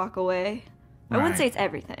 harder to walk away. I wouldn't say it's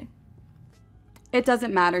everything. It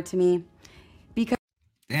doesn't matter to me because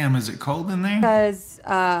Damn, is it cold in there?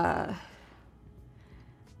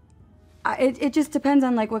 it just depends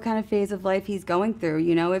on like what kind of phase of life he's going through.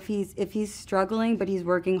 You know, if he's struggling but he's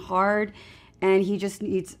working hard and he just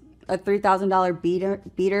needs a $3,000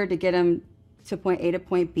 beater to get him to point A to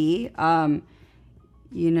point B,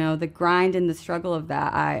 you know, the grind and the struggle of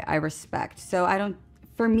that I respect. So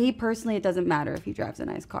for me personally, it doesn't matter if he drives a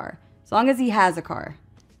nice car, as long as he has a car.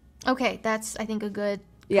 Okay, that's, I think, a good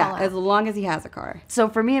Yeah, as long as he has a car. So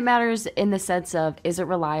for me, it matters in the sense of, is it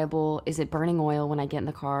reliable? Is it burning oil when I get in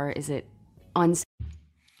the car? Is it unsafe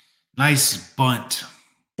Nice bunt.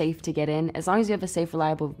 to get in? As long as you have a safe,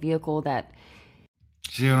 reliable vehicle that...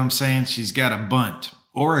 See what I'm saying? She's got a bunt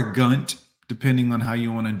or a gunt, depending on how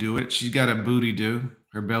you want to do it. She's got a booty do.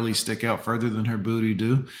 Her belly stick out further than her booty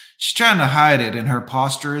do. She's trying to hide it, and her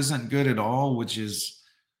posture isn't good at all, which is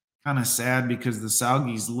kind of sad because the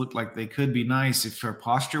Saugis look like they could be nice if her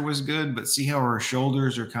posture was good, but see how her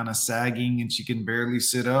shoulders are kind of sagging and she can barely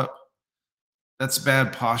sit up? That's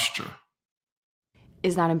bad posture.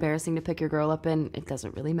 Is not embarrassing to pick your girl up in. It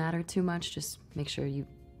doesn't really matter too much. Just make sure you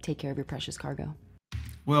take care of your precious cargo.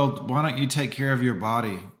 Well, why don't you take care of your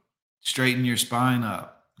body? Straighten your spine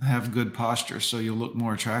up. Have good posture so you'll look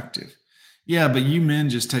more attractive. Yeah, but you men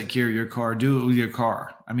just take care of your car. Do it with your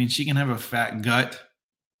car. I mean, she can have a fat gut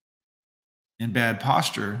and bad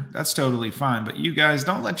posture. That's totally fine. But you guys,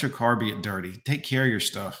 don't let your car get dirty. Take care of your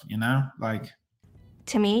stuff, you know? Like,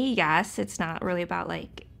 to me, yes, it's not really about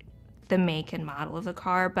like the make and model of the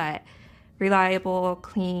car, but reliable,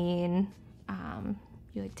 clean,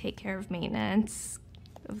 you like take care of maintenance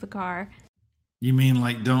of the car. you mean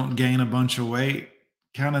like don't gain a bunch of weight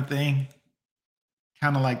kind of thing?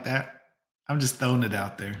 Kind of like that? I'm just throwing it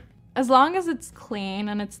out there. As long as it's clean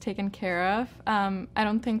and it's taken care of, I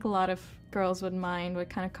don't think a lot of girls would mind what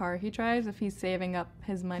kind of car he drives if he's saving up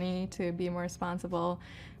his money to be more responsible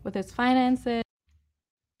with his finances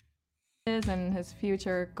and his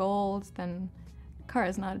future goals. Then car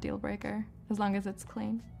is not a deal breaker as long as it's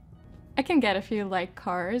clean. I can get if you like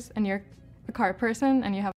cars and you're a car person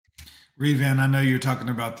and you have Revan, I know you're talking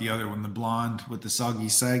about the other one, the blonde with the soggy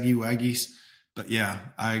saggy waggies, but yeah,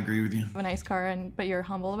 I agree with you. a nice car but you're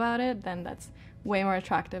humble about it, then that's way more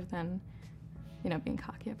attractive than, being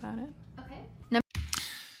cocky about it.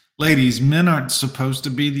 Ladies, men aren't supposed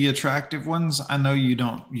to be the attractive ones. I know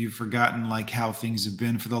you've forgotten like how things have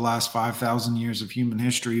been for the last 5,000 years of human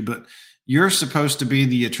history, but you're supposed to be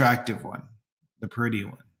the attractive one, the pretty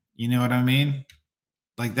one. You know what I mean?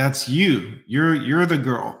 Like that's you. You're the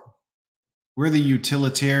girl. We're the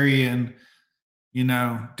utilitarian,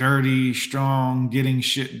 dirty, strong, getting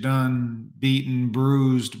shit done, beaten,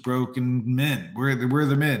 bruised, broken men. We're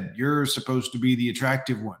the men. You're supposed to be the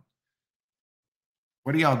attractive one.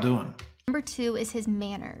 What are y'all doing? Number 2 is his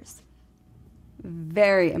manners.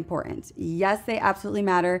 Very important. Yes, they absolutely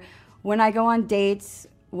matter. When I go on dates,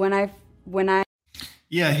 when I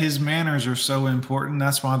Yeah, his manners are so important.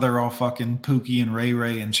 That's why they're all fucking Pookie and Ray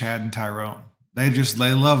Ray and Chad and Tyrone. They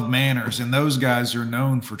love manners, and those guys are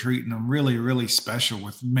known for treating them really, really special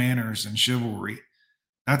with manners and chivalry.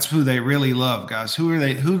 That's who they really love, guys. Who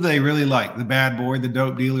do they really like? The bad boy, the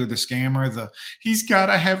dope dealer, the scammer, he's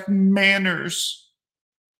gotta have manners.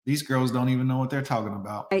 These girls don't even know what they're talking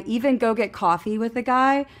about. I even go get coffee with a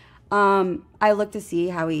guy. I look to see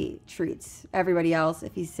how he treats everybody else.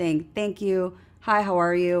 If he's saying thank you, hi, how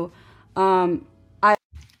are you?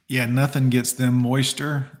 Yeah, nothing gets them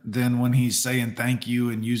moister than when he's saying thank you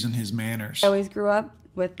and using his manners. I always grew up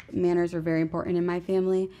with manners are very important in my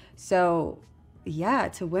family. So yeah,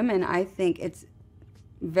 to women, I think it's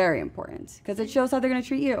very important because it shows how they're going to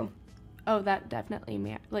treat you. Oh, that definitely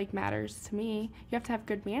matters to me. You have to have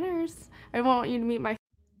good manners. I want you to meet my...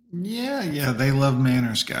 Yeah, they love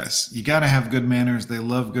manners, guys. You got to have good manners. They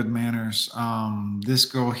love good manners. This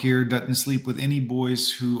girl here doesn't sleep with any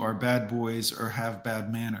boys who are bad boys or have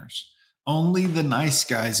bad manners. Only the nice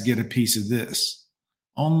guys get a piece of this.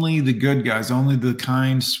 Only the good guys, only the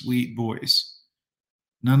kind, sweet boys.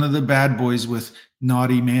 None of the bad boys with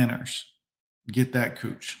naughty manners. Get that,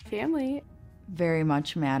 cooch. Family. Very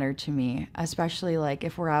much matter to me, especially like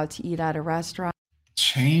if we're out to eat at a restaurant.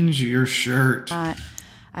 Change your shirt.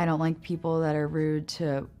 I don't like people that are rude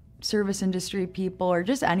to service industry people or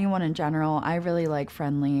just anyone in general. I really like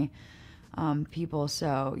friendly people.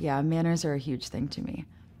 So yeah, manners are a huge thing to me.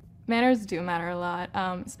 Manners do matter a lot,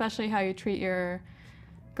 especially how you treat your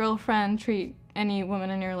girlfriend, treat any woman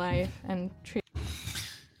in your life, and treat...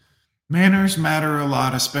 Manners matter a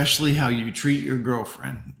lot, especially how you treat your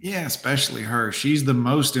girlfriend. Yeah, especially her. She's the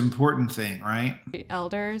most important thing, right? The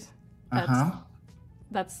elders. Uh-huh.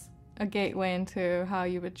 That's a gateway into how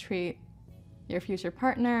you would treat your future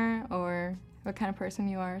partner or what kind of person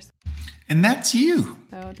you are. And that's you.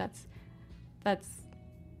 So that's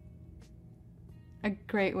a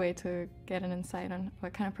great way to get an insight on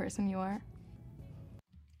what kind of person you are.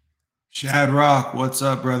 Shad Rock, what's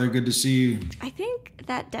up, brother? Good to see you. I think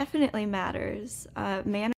that definitely matters.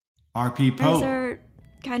 Manners RP Pope. are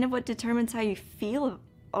kind of what determines how you feel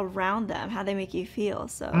around them, how they make you feel.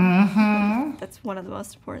 So that's one of the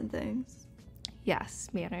most important things. Yes,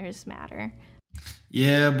 manners matter.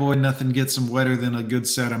 Yeah, boy, nothing gets them wetter than a good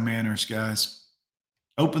set of manners, guys.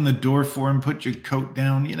 Open the door for them, put your coat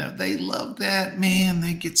down. You know, they love that, man.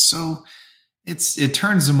 They get so, it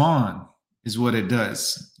turns them on, is what it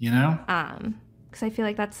does, you know? Because I feel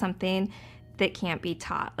like that's something that can't be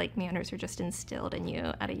taught. Like manners are just instilled in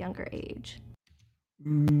you at a younger age.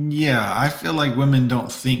 Yeah, I feel like women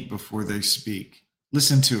don't think before they speak.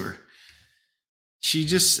 Listen to her. She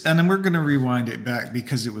just, and then we're going to rewind it back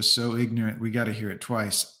because it was so ignorant. We got to hear it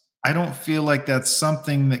twice. I don't feel like that's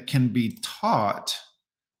something that can be taught,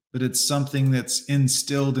 but it's something that's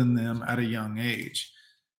instilled in them at a young age.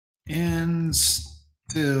 Instilled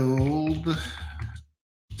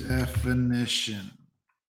definition.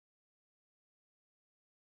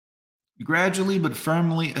 Gradually but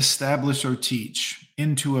firmly establish or teach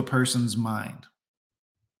into a person's mind.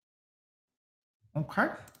 Okay.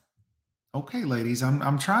 Okay, ladies,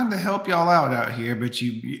 I'm trying to help y'all out here, but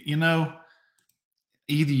you know,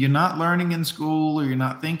 either you're not learning in school or you're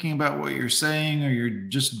not thinking about what you're saying or you're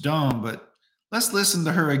just dumb, but let's listen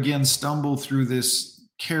to her again stumble through this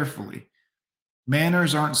carefully.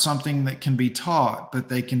 Manners aren't something that can be taught, but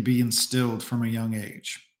they can be instilled from a young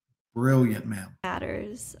age. Brilliant, ma'am.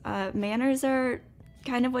 Matters. Manners are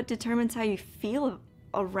kind of what determines how you feel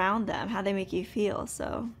around them, how they make you feel.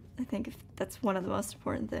 So I think that's one of the most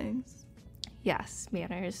important things. Yes,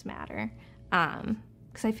 manners matter.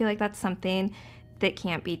 Because I feel like that's something that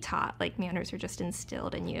can't be taught. Like manners are just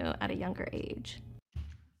instilled in you at a younger age.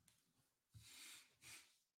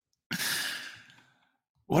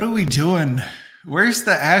 What are we doing? Where's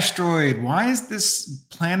the asteroid? Why is this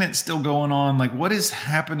planet still going on? Like, what is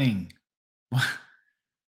happening?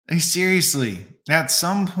 Hey, seriously, at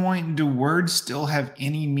some point, do words still have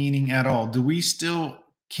any meaning at all? Can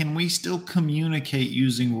we still communicate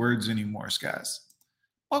using words anymore, guys?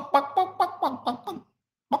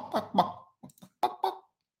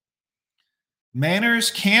 Manners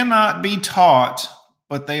cannot be taught,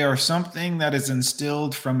 but they are something that is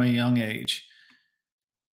instilled from a young age.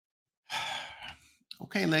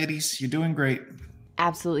 Okay, ladies, you're doing great.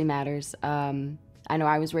 Absolutely matters. I know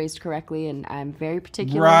I was raised correctly, and I'm very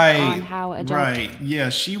particular on how a Right. Yeah,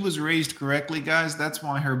 she was raised correctly, guys. That's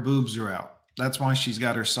why her boobs are out. That's why she's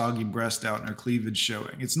got her soggy breast out and her cleavage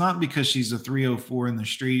showing. It's not because she's a 304 in the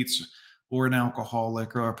streets or an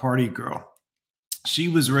alcoholic or a party girl. She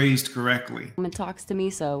was raised correctly. Woman talks to me,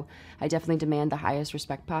 so I definitely demand the highest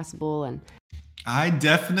respect possible. And I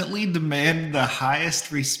definitely demand the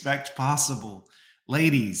highest respect possible.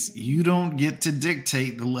 Ladies, you don't get to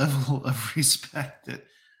dictate the level of respect that,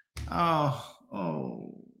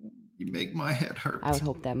 you make my head hurt. I would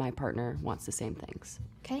hope that my partner wants the same things.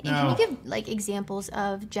 Okay, and can you give like examples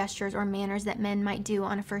of gestures or manners that men might do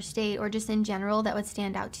on a first date or just in general that would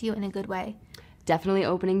stand out to you in a good way? Definitely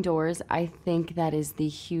opening doors. I think that is the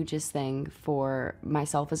hugest thing for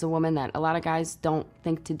myself as a woman that a lot of guys don't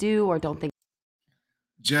think to do or don't think.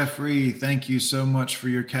 Jeffrey, thank you so much for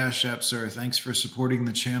your Cash App, sir. Thanks for supporting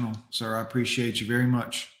the channel, sir. I appreciate you very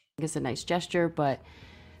much. It's a nice gesture, but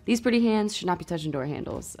these pretty hands should not be touching door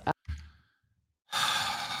handles.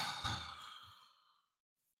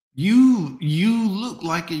 You look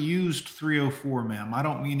like a used 304, ma'am. I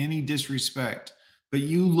don't mean any disrespect, but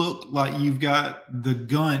you look like you've got the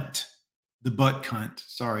butt cunt.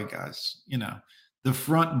 Sorry, guys. You know, the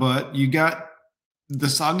front butt. You got the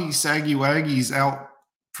soggy, saggy waggies out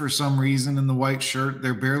for some reason in the white shirt.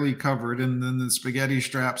 They're barely covered. And then the spaghetti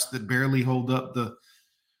straps that barely hold up the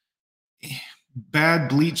bad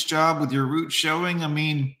bleach job with your roots showing. I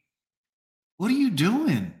mean, what are you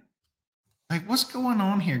doing? Like, what's going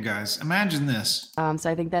on here, guys? Imagine this. So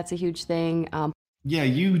I think that's a huge thing. Yeah,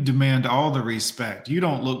 you demand all the respect. You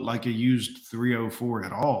don't look like a used 304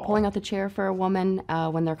 at all. Pulling out the chair for a woman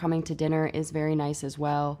when they're coming to dinner is very nice as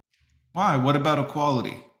well. Why? What about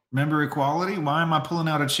equality? Remember equality? Why am I pulling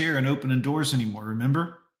out a chair and opening doors anymore?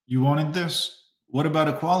 Remember? You wanted this. What about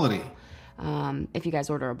equality? If you guys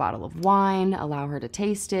order a bottle of wine, allow her to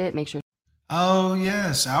taste it. Make sure. Oh,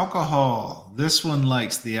 yes, alcohol. This one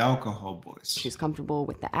likes the alcohol, boys. She's comfortable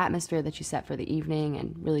with the atmosphere that you set for the evening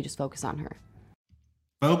and really just focus on her.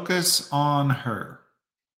 Focus on her.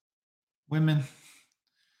 Women,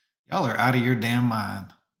 y'all are out of your damn mind.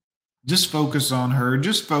 Just focus on her.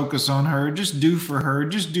 Just focus on her. Just do for her.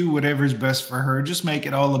 Just do whatever's best for her. Just make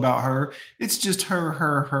it all about her. It's just her,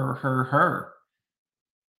 her, her, her, her.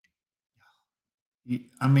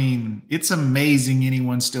 I mean, it's amazing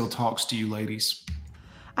anyone still talks to you, ladies.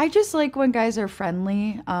 I just like when guys are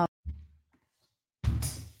friendly.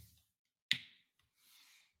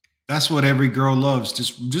 That's what every girl loves.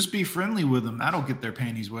 Just be friendly with them. That'll get their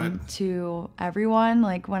panties wet. To everyone,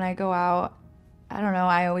 like when I go out, I don't know,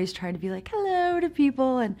 I always try to be like hello to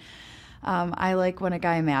people, and I like when a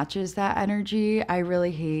guy matches that energy. I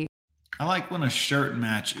really hate. I like when a shirt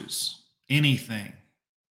matches anything,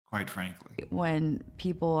 quite frankly. When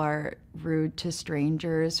people are rude to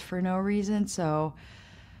strangers for no reason. So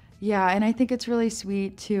yeah, and I think it's really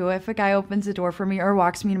sweet too. If a guy opens the door for me or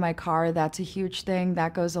walks me to my car, that's a huge thing.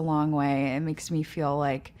 That goes a long way. It makes me feel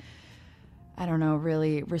like, I don't know,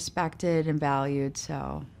 really respected and valued.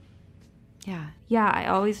 So yeah. Yeah, I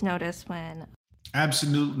always notice when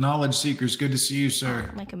Absolute knowledge seekers. Good to see you,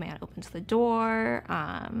 sir. like a man opens the door.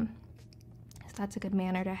 So that's a good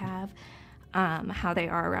manner to have. How they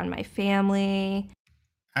are around my family.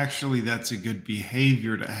 Actually, that's a good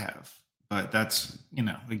behavior to have. But that's,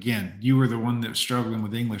 again, you were the one that was struggling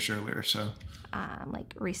with English earlier, so.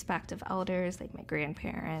 Like respect of elders, like my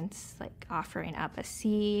grandparents, like offering up a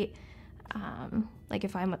seat. Like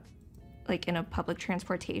if I'm like in a public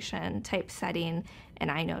transportation type setting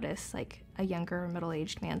and I notice like a younger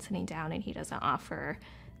middle-aged man sitting down and he doesn't offer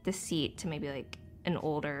the seat to maybe like an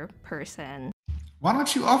older person. Why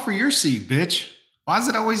don't you offer your seat, bitch? Why is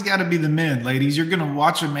it always got to be the men, ladies? You're going to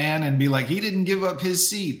watch a man and be like, he didn't give up his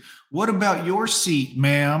seat. What about your seat,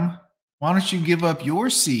 ma'am? Why don't you give up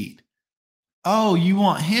your seat? Oh, you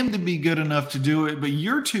want him to be good enough to do it, but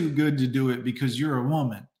you're too good to do it because you're a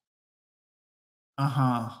woman.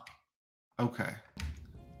 Uh-huh. Okay.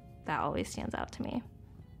 That always stands out to me.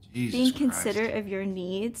 Jesus Being Christ. considerate of your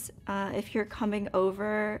needs. If you're coming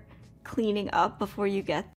over, cleaning up before you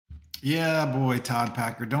get. Yeah, boy, Todd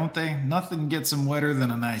Packer, don't they? Nothing gets them wetter than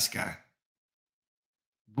a nice guy.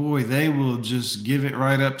 Boy, they will just give it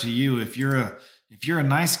right up to you. If you're a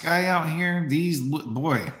nice guy out here,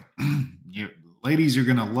 you ladies are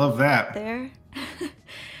gonna love that. There.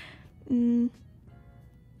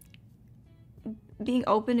 Being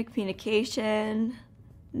open to communication,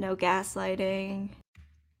 no gaslighting.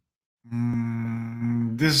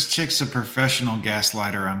 This chick's a professional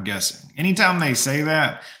gaslighter, I'm guessing. Anytime they say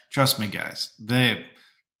that, trust me, guys.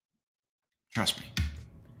 Trust me.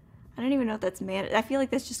 I don't even know if that's I feel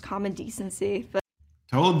like that's just common decency. But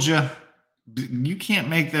Told you. You can't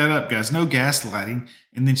make that up, guys. No gaslighting,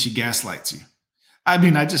 and then she gaslights you. I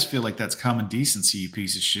mean, I just feel like that's common decency, you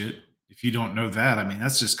piece of shit. If you don't know that, I mean,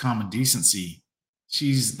 that's just common decency.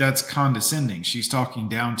 That's condescending. She's talking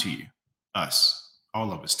down to you. Us.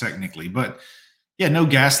 All of us, technically. But yeah, no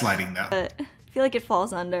gaslighting, though. But I feel like it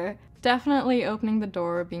falls under. Definitely opening the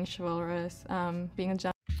door, being chivalrous, being a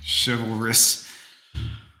Chivalrous.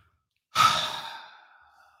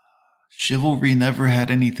 Chivalry never had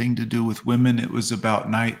anything to do with women. It was about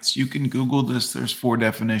knights. You can Google this. There's 4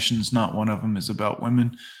 definitions. Not one of them is about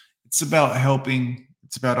women. It's about helping.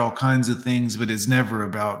 It's about all kinds of things, but it's never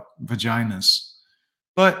about vaginas.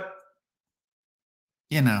 But,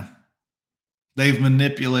 they've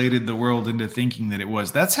manipulated the world into thinking that it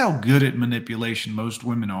was. That's how good at manipulation most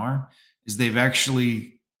women are, is they've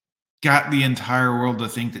actually got the entire world to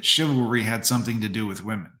think that chivalry had something to do with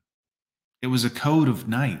women. It was a code of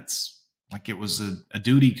knights. Like it was a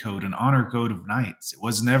duty code, an honor code of knights. It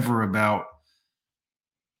was never about,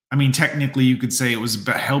 technically you could say it was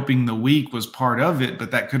about helping the weak was part of it, but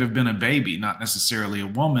that could have been a baby, not necessarily a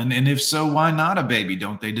woman. And if so, why not a baby?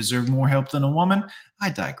 Don't they deserve more help than a woman? I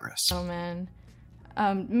digress. Oh, man.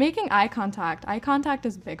 Making eye contact. Eye contact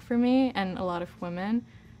is big for me and a lot of women.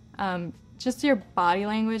 Just your body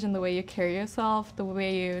language and the way you carry yourself, the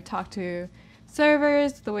way you talk to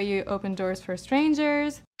servers, the way you open doors for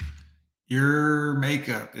strangers. Your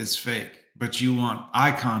makeup is fake, but you want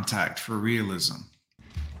eye contact for realism.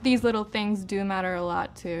 These little things do matter a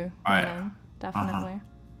lot to women, definitely.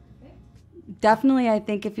 Definitely, I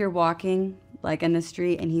think if you're walking like in the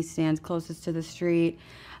street and he stands closest to the street,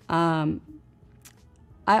 I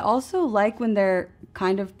also like when they're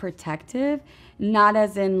kind of protective, not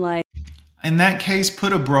as in like. In that case,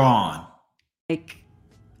 put a bra on. Like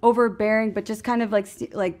overbearing, but just kind of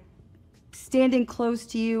like standing close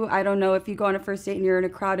to you. I don't know if you go on a first date and you're in a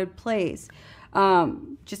crowded place.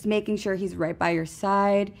 Just making sure he's right by your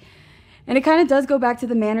side. And it kind of does go back to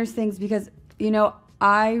the manners things because, you know,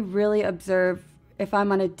 I really observe if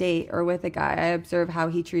I'm on a date or with a guy, I observe how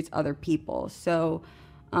he treats other people. So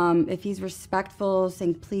if he's respectful,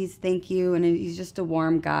 saying please, thank you, and he's just a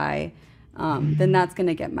warm guy, then that's going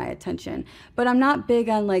to get my attention. But I'm not big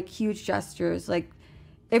on like huge gestures. Like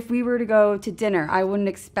if we were to go to dinner, I wouldn't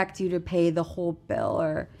expect you to pay the whole bill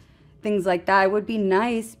or things like that. It would be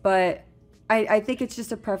nice, but I think it's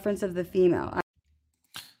just a preference of the female.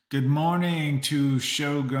 Good morning to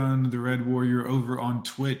Shogun, the Red Warrior, over on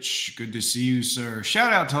Twitch. Good to see you, sir.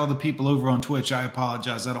 Shout out to all the people over on Twitch. I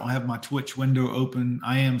apologize. I don't have my Twitch window open.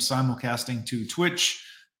 I am simulcasting to Twitch,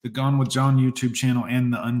 the Gone with John YouTube channel,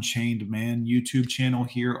 and the Unchained Man YouTube channel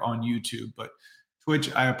here on YouTube. But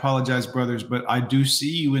Twitch, I apologize, brothers, but I do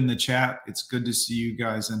see you in the chat. It's good to see you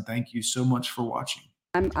guys, and thank you so much for watching.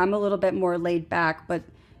 I'm a little bit more laid back, but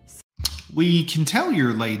we can tell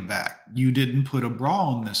you're laid back. You didn't put a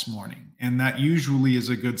bra on this morning, and that usually is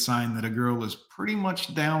a good sign that a girl is pretty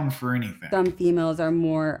much down for anything. some females are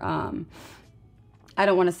more, I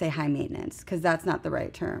don't want to say high maintenance because that's not the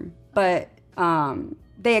right term, but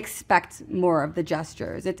they expect more of the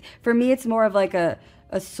gestures. For me, it's more of like a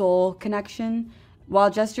soul connection, while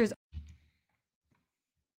gestures.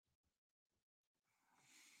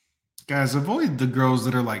 Guys, avoid the girls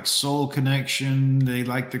that are like soul connection. They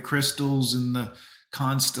like the crystals and the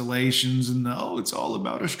constellations and it's all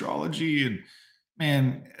about astrology. And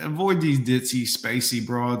man, avoid these ditzy, spacey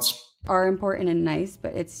broads. Are important and nice,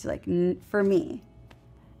 but it's like for me.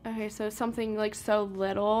 Okay, so something like so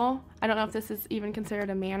little. I don't know if this is even considered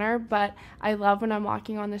a manner, but I love when I'm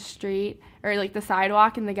walking on the street or like the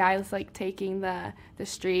sidewalk and the guy is like taking the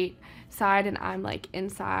street side and I'm like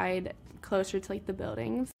inside closer to like the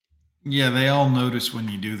buildings. Yeah, they all notice when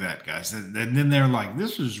you do that, guys. And then they're like,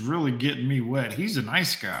 this is really getting me wet. He's a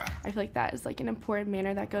nice guy. I feel like that is like an important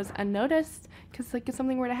manner that goes unnoticed because like if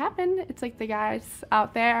something were to happen, it's like the guy's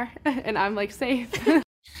out there and I'm like safe.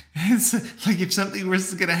 It's like if something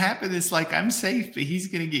was going to happen, it's like I'm safe, but he's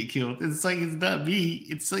going to get killed. It's like it's not me.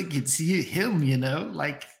 It's like it's him, you know?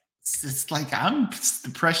 Like it's like I'm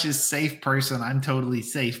the precious, safe person. I'm totally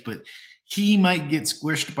safe, but he might get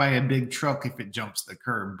squished by a big truck if it jumps the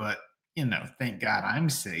curb, but you know, thank God I'm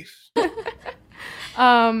safe.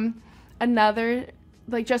 Another,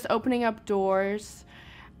 like just opening up doors,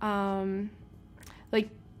 like.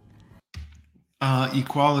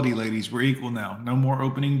 Equality, ladies. We're equal now. No more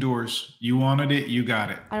opening doors. You wanted it, you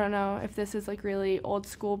got it. I don't know if this is like really old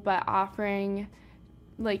school, but offering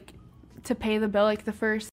like to pay the bill like the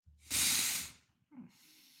first.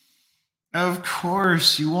 Of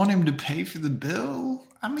course, you want him to pay for the bill?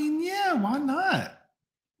 I mean, yeah, why not?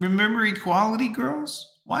 Remember equality,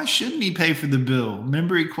 girls? Why shouldn't he pay for the bill?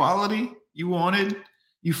 Remember equality?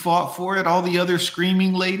 You fought for it. All the other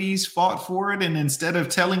screaming ladies fought for it. And instead of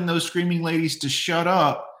telling those screaming ladies to shut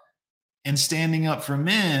up and standing up for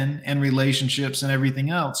men and relationships and everything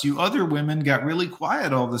else, you other women got really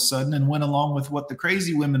quiet all of a sudden and went along with what the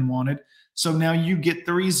crazy women wanted. So now you get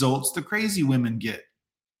the results the crazy women get.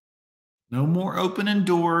 No more opening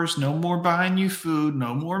doors, no more buying you food,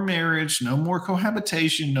 no more marriage, no more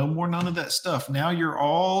cohabitation, no more none of that stuff. Now you're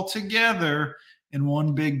all together in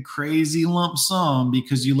one big crazy lump sum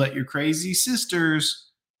because you let your crazy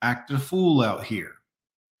sisters act a fool out here.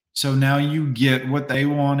 So now you get what they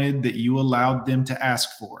wanted that you allowed them to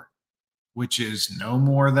ask for, which is no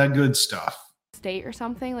more of that good stuff. State or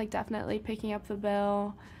something, like definitely picking up the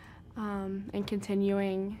bill and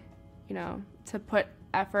continuing, you know, to put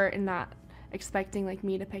effort and not expecting like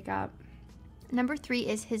me to pick up. Number 3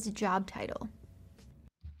 is his job title.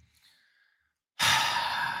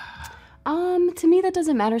 To me, that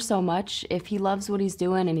doesn't matter so much. If he loves what he's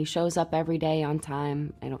doing and he shows up every day on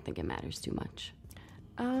time, I don't think it matters too much.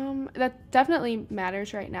 That definitely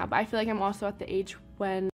matters right now, but I feel like I'm also at the age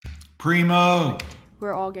when Primo,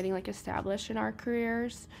 we're all getting like established in our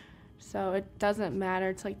careers. So it doesn't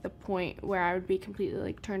matter to like the point where I would be completely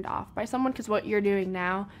like turned off by someone because what you're doing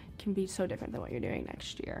now can be so different than what you're doing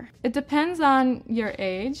next year. It depends on your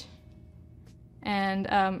age and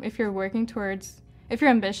if you're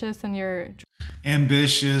ambitious and you're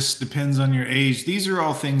ambitious, depends on your age. These are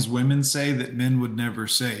all things women say that men would never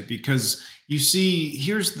say because you see,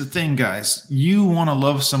 here's the thing, guys. You want to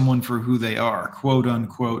love someone for who they are, quote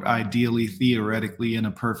unquote, ideally, theoretically, in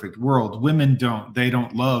a perfect world. Women don't. They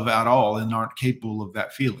don't love at all and aren't capable of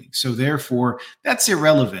that feeling. So therefore, that's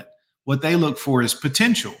irrelevant. What they look for is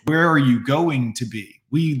potential. Where are you going to be?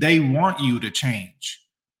 They want you to change.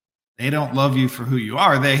 They don't love you for who you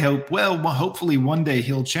are. They hope, well, hopefully one day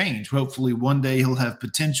he'll change. Hopefully one day he'll have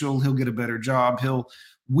potential. He'll get a better job.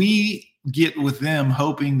 We get with them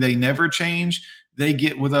hoping they never change. They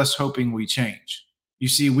get with us hoping we change. You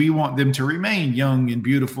see, we want them to remain young and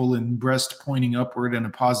beautiful and breast pointing upward and a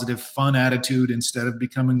positive, fun attitude instead of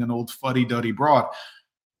becoming an old fuddy-duddy broad.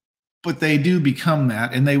 But they do become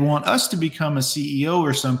that, and they want us to become a CEO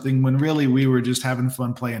or something when really we were just having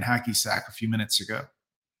fun playing hacky sack a few minutes ago.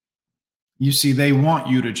 You see, they want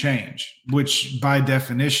you to change, which by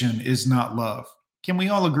definition is not love. Can we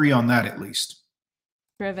all agree on that at least?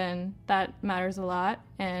 Driven, that matters a lot,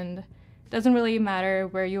 and it doesn't really matter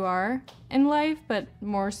where you are in life, but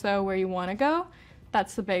more so where you want to go.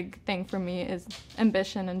 That's the big thing for me, is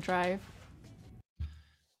ambition and drive.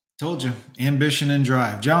 Told you, ambition and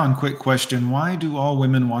drive. John, quick question. Why do all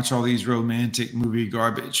women watch all these romantic movie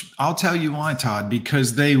garbage? I'll tell you why, Todd,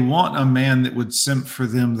 because they want a man that would simp for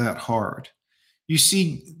them that hard. You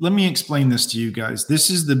see, let me explain this to you guys.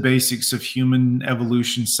 This is the basics of human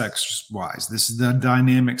evolution sex-wise. This is the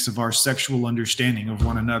dynamics of our sexual understanding of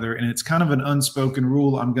one another, and it's kind of an unspoken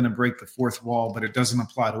rule. I'm going to break the fourth wall, but it doesn't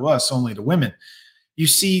apply to us, only to women. You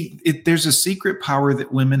see, there's a secret power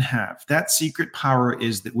that women have. That secret power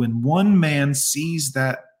is that when one man sees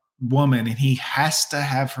that woman and he has to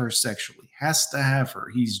have her sexually, has to have her,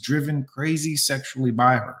 he's driven crazy sexually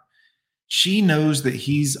by her, she knows that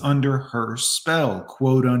he's under her spell,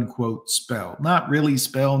 quote unquote spell. Not really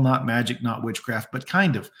spell, not magic, not witchcraft, but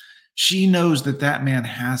kind of. She knows that that man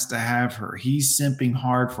has to have her. He's simping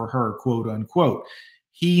hard for her, quote unquote.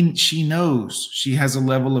 She knows she has a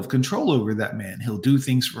level of control over that man. He'll do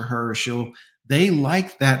things for her. They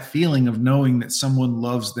like that feeling of knowing that someone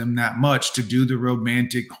loves them that much to do the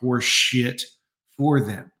romantic horse shit for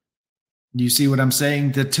them. Do you see what I'm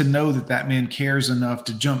saying? To know that that man cares enough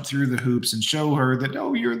to jump through the hoops and show her that,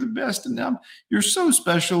 oh, you're the best and you're so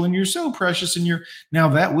special and you're so precious and now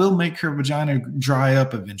that will make her vagina dry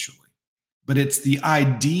up eventually. But it's the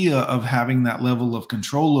idea of having that level of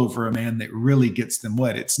control over a man that really gets them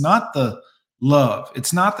wet. It's not the love.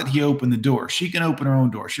 It's not that he opened the door. She can open her own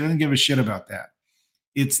door. She doesn't give a shit about that.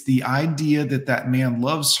 It's the idea that that man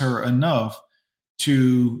loves her enough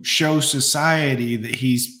to show society that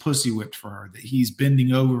he's pussy whipped for her, that he's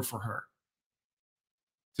bending over for her.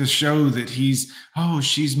 To show that she's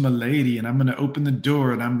my lady and I'm going to open the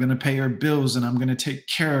door and I'm going to pay her bills and I'm going to take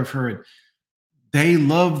care of her. They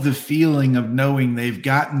love the feeling of knowing they've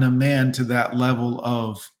gotten a man to that level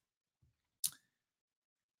of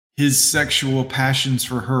his sexual passions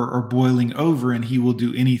for her are boiling over and he will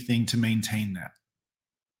do anything to maintain that.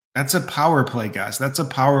 That's a power play, guys. That's a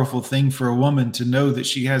powerful thing for a woman to know that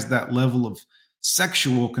she has that level of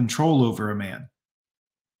sexual control over a man.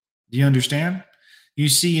 Do you understand? You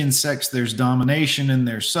see in sex, there's domination and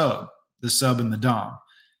there's the sub and the dom.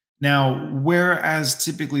 Now, whereas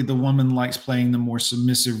typically the woman likes playing the more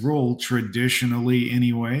submissive role, traditionally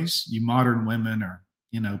anyways, you modern women are,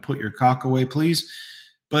 put your cock away, please.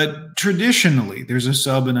 But traditionally, there's a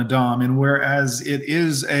sub and a dom. And whereas it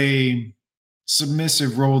is a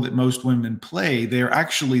submissive role that most women play, they're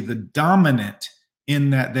actually the dominant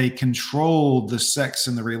in that they control the sex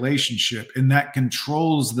in the relationship. And that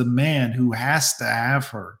controls the man who has to have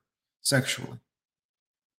her sexually.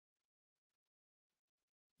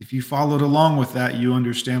 If you followed along with that, you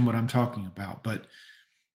understand what I'm talking about. But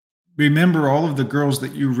remember, all of the girls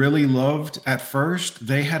that you really loved at first,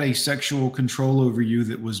 they had a sexual control over you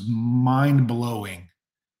that was mind-blowing.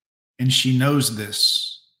 And she knows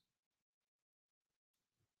this.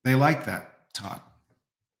 They like that, Todd.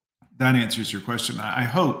 That answers your question. I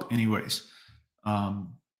hope, anyways.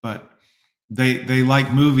 But they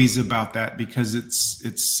like movies about that because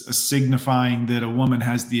it's a signifying that a woman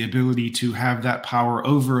has the ability to have that power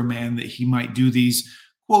over a man, that he might do these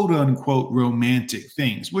quote unquote romantic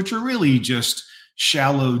things, which are really just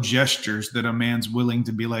shallow gestures that a man's willing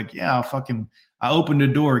to be like, yeah, I opened a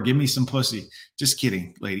door, give me some pussy. Just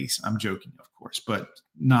kidding, ladies. I'm joking, of course, but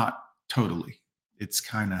not totally. It's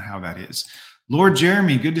kind of how that is. Lord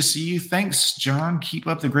Jeremy, good to see you. Thanks, John. Keep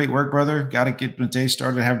up the great work, brother. Got to get my day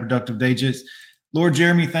started. Have a productive day. Lord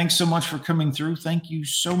Jeremy, thanks so much for coming through. Thank you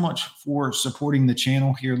so much for supporting the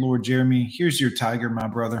channel here, Lord Jeremy. Here's your tiger, my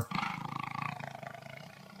brother.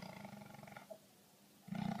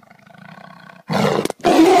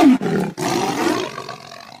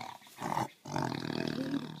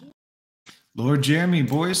 Lord Jeremy,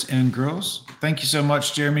 boys and girls, thank you so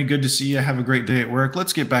much, Jeremy. Good to see you. Have a great day at work.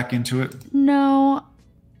 Let's get back into it. No,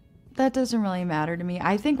 that doesn't really matter to me.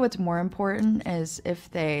 I think what's more important is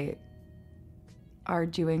if they are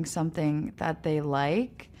doing something that they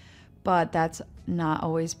like, but that's not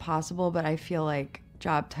always possible. But I feel like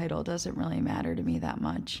job title doesn't really matter to me that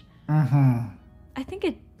much. I think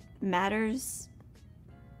it matters.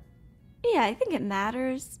 Yeah, I think it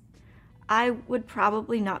matters. I would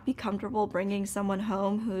probably not be comfortable bringing someone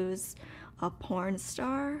home who's a porn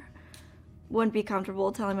star. Wouldn't be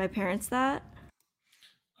comfortable telling my parents that.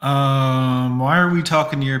 Why are we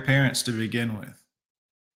talking to your parents to begin with?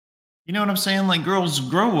 You know what I'm saying? Like, girls,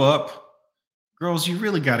 grow up. Girls, you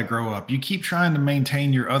really got to grow up. You keep trying to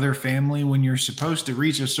maintain your other family when you're supposed to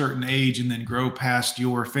reach a certain age and then grow past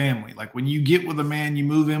your family. Like, when you get with a man, you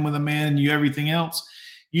move in with a man, and you everything else,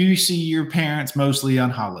 you see your parents mostly on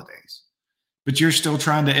holidays. But you're still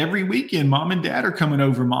trying to, every weekend, mom and dad are coming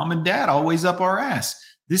over. Mom and dad always up our ass.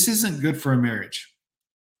 This isn't good for a marriage.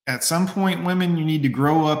 At some point, women, you need to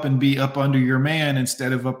grow up and be up under your man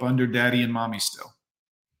instead of up under daddy and mommy still.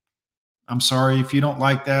 I'm sorry if you don't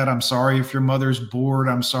like that. I'm sorry if your mother's bored.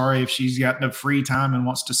 I'm sorry if she's got enough free time and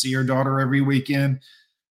wants to see her daughter every weekend.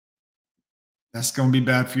 That's going to be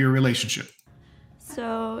bad for your relationship.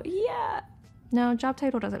 So, yeah. No, job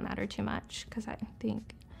title doesn't matter too much because I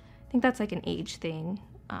think that's like an age thing.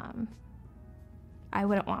 I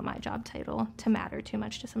wouldn't want my job title to matter too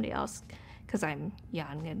much to somebody else because I'm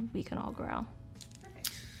young and we can all grow.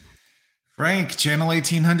 Frank, Channel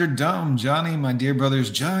 1800 Dumb. Johnny, my dear brothers,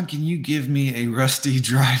 John, can you give me a Rusty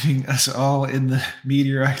driving us all in the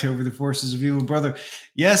meteorite over the forces of evil, brother?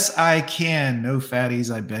 Yes, I can. No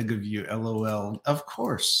fatties, I beg of you. LOL. Of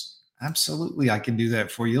course. Absolutely, I can do that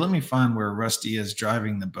for you. Let me find where Rusty is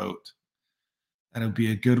driving the boat. That'll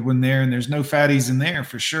be a good one there. And there's no fatties in there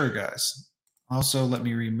for sure, guys. Also, let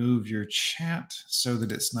me remove your chat so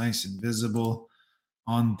that it's nice and visible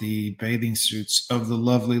on the bathing suits of the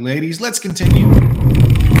lovely ladies. Let's continue.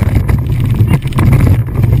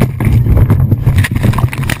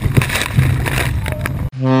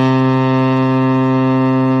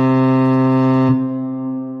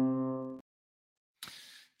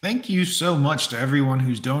 Thank you so much to everyone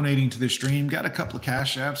who's donating to the stream. Got a couple of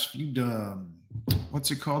cash apps. What's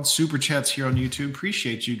it called? Super chats here on YouTube.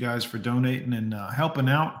 Appreciate you guys for donating and helping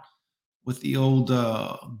out with the old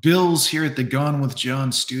bills here at the Gone with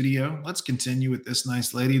John studio. Let's continue with this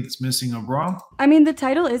nice lady that's missing a bra. I mean, the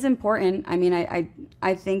title is important. I mean,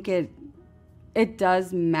 I think it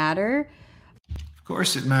does matter. Of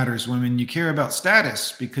course it matters, women. You care about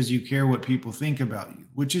status because you care what people think about you,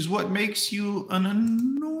 which is what makes you an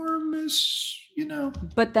enormous,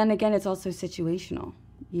 But then again, it's also situational,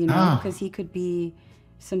 because he could be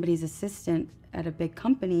somebody's assistant at a big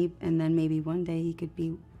company, and then maybe one day he could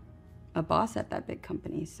be a boss at that big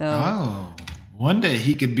company. So one day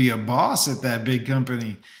he could be a boss at that big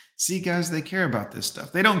company. See, guys, they care about this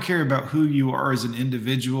stuff. They don't care about who you are as an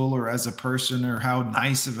individual or as a person or how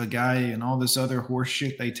nice of a guy and all this other horse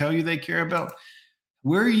shit they tell you. They care about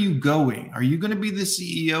where are you going? Are you going to be the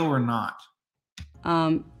CEO or not?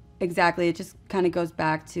 Exactly. It just kind of goes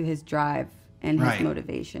back to his drive and his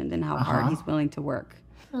motivation and how hard he's willing to work.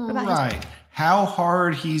 Right. How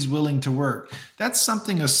hard he's willing to work. That's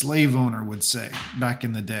something a slave owner would say back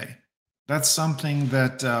in the day. That's something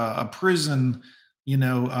that a prison,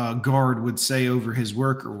 guard would say over his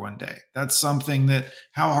worker one day. That's something that,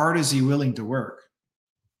 how hard is he willing to work?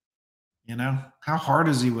 How hard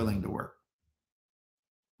is he willing to work?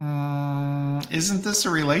 Isn't this a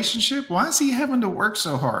relationship? Why is he having to work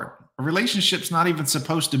so hard? A relationship's not even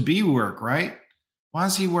supposed to be work, right? Why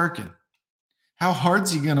is he working? How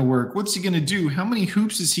hard's he going to work? What's he going to do? How many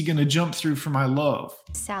hoops is he going to jump through for my love?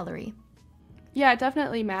 Salary. Yeah, it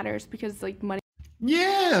definitely matters because money.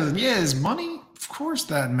 Yeah, is money? Of course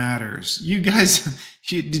that matters. You guys,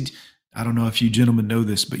 I don't know if you gentlemen know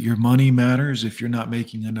this, but your money matters. If you're not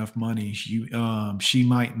making enough money, she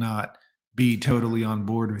might not be totally on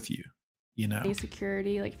board with you,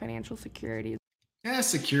 Security, financial security. Yeah,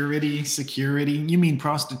 security. You mean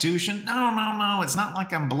prostitution? No. It's not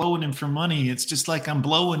like I'm blowing him for money. It's just like I'm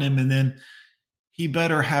blowing him and then he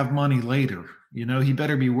better have money later. He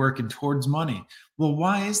better be working towards money. Well,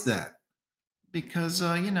 why is that? Because,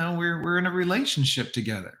 we're in a relationship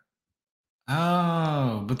together.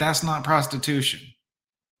 Oh, but that's not prostitution.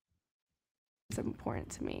 It's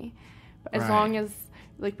important to me. But as long as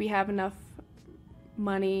we have enough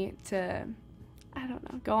money to, I don't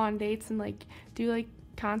know, go on dates and do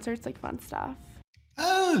concerts, fun stuff.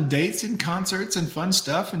 Oh, dates and concerts and fun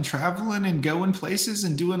stuff and traveling and going places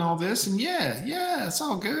and doing all this. And yeah, it's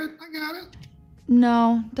all good. I got it.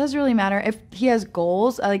 No, doesn't really matter. If he has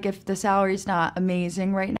goals, if the salary's not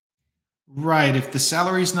amazing right now. Right. If the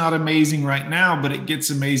salary's not amazing right now, but it gets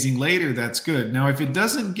amazing later, that's good. Now, if it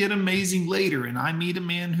doesn't get amazing later and I meet a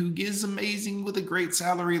man who gets amazing with a great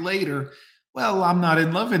salary later, well, I'm not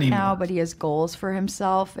in love anymore. Now, but he has goals for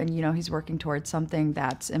himself and, you know, he's working towards something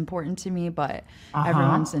that's important to me, but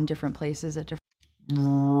everyone's in different places at different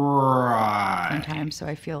times. So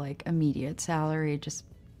I feel like immediate salary, just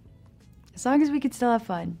as long as we could still have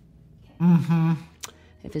fun. Mm-hmm.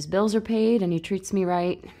 If his bills are paid and he treats me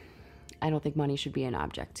right, I don't think money should be an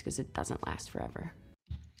object because it doesn't last forever.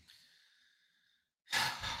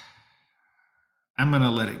 I'm going to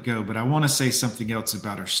let it go, but I want to say something else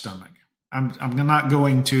about her stomach. I'm not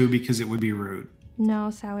going to because it would be rude.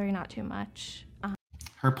 No, salary not too much.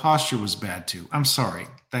 Her posture was bad too. I'm sorry.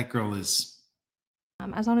 That girl is...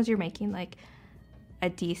 As long as you're making like a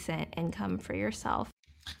decent income for yourself.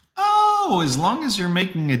 Oh, as long as you're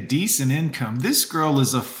making a decent income. This girl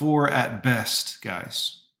is a 4 at best,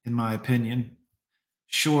 guys, in my opinion.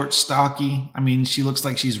 Short, stocky. I mean, she looks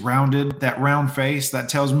like she's rounded. That round face, that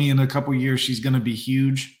tells me in a couple years she's going to be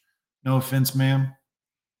huge. No offense, ma'am.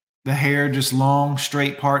 The hair just long,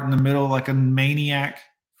 straight part in the middle like a maniac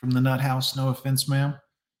from the nut house. No offense, ma'am.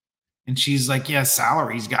 And she's like, yeah,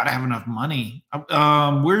 salary's got to have enough money.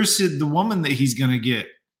 Where's the woman that he's going to get?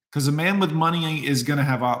 Because a man with money is going to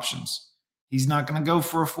have options. He's not going to go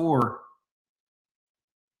for a 4.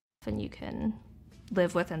 And you can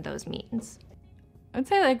live within those means. I'd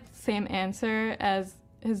say like same answer as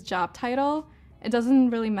his job title. It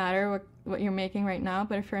doesn't really matter what you're making right now,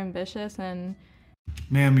 but if you're ambitious and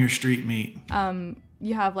ma'am, you're street meat.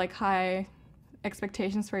 You have like high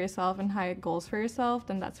expectations for yourself and high goals for yourself,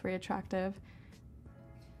 then that's very attractive.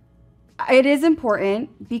 It is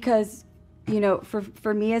important because, you know,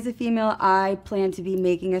 for me as a female, I plan to be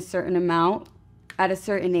making a certain amount at a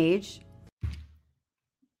certain age.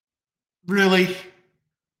 Really?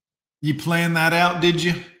 You planned that out, did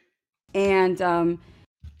you? And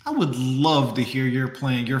I would love to hear your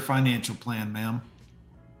plan, your financial plan, ma'am.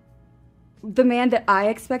 The man that I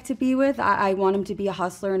expect to be with, I want him to be a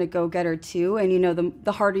hustler and a go-getter too. And you know,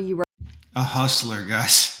 the harder you work. A hustler,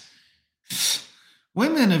 guys.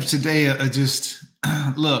 Women of today are just,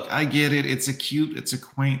 look, I get it. It's a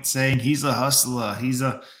quaint saying. He's a hustler. He's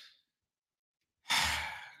a...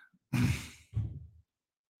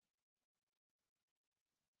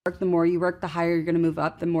 The more you work, the higher you're going to move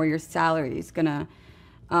up, the more your salary is going to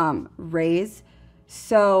raise.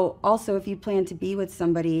 So also, if you plan to be with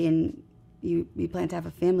somebody and you plan to have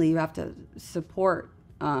a family, you have to support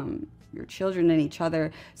your children and each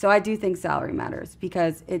other. So I do think salary matters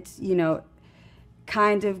because it's, you know,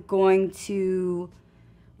 kind of going to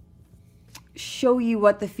show you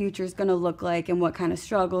what the future is going to look like and what kind of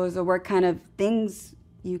struggles or what kind of things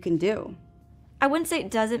you can do. I wouldn't say it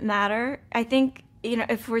doesn't matter. I think, you know,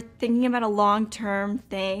 if we're thinking about a long-term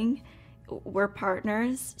thing, we're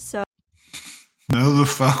partners. So no, the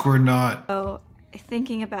fuck we're not. So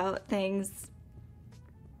thinking about things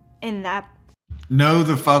in that. No,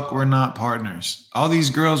 the fuck we're not partners. All these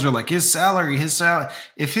girls are like, his salary.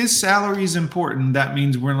 If his salary is important, that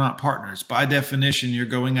means we're not partners. By definition, you're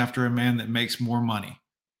going after a man that makes more money,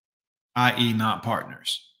 i.e. not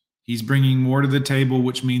partners. He's bringing more to the table,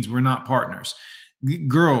 which means we're not partners.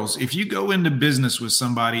 Girls, if you go into business with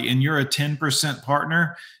somebody and you're a 10%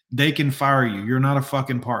 partner, they can fire you. You're not a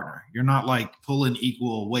fucking partner. You're not like pulling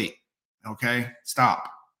equal weight. Okay? Stop.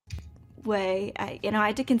 I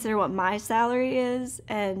had to consider what my salary is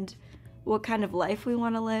and what kind of life we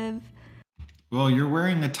want to live. Well, you're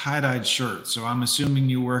wearing a tie-dyed shirt, so I'm assuming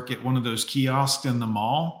you work at one of those kiosks in the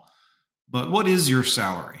mall. But what is your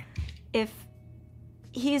salary? If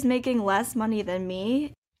he's making less money than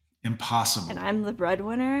me, impossible. And I'm the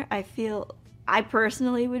breadwinner, I feel I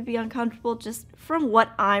personally would be uncomfortable just from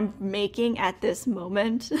what I'm making at this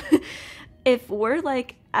moment. If we're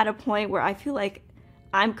like at a point where I feel like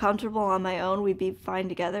I'm comfortable on my own, we'd be fine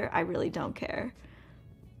together, I really don't care.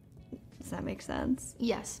 Does that make sense?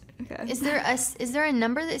 Yes. Okay. Is there a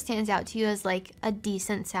number that stands out to you as like a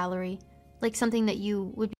decent salary? Like something that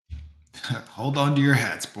you would Hold on to your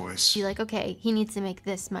hats, boys. be like, okay, he needs to make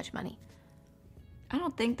this much money. I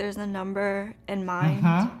don't think there's a number in mind.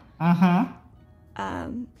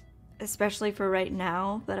 Especially for right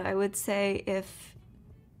now, but I would say if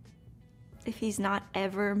he's not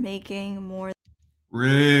ever making more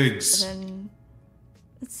Riggs. than,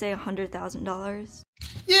 let's say, $100,000.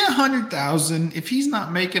 Yeah, 100,000. If he's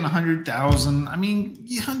not making 100,000, I mean,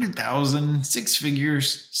 100,000, 6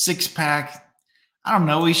 figures, 6-pack. I don't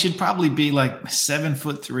know. He should probably be like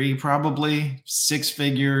 7'3", probably 6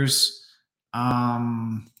 figures.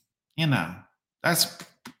 You know, that's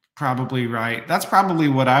Probably right. That's probably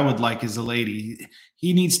what I would like as a lady.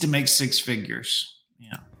 He needs to make six figures.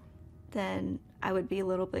 Yeah. Then I would be a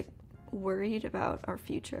little bit worried about our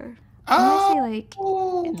future. I say like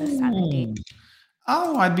in the 70s.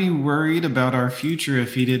 Oh, I'd be worried about our future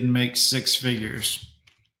if he didn't make six figures.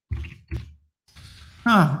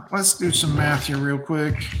 Huh. Let's do some math here real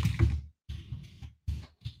quick.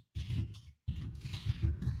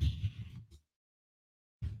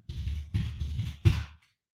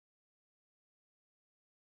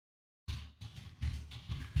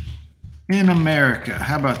 In America,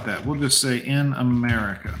 how about that? We'll just say in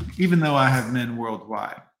America, even though I have men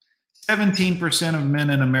worldwide. 17% of men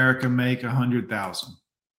in America make 100,000.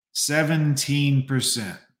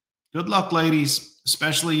 17%. Good luck, ladies,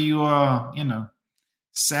 especially you,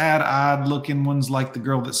 sad-eyed looking ones like the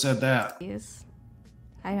girl that said that.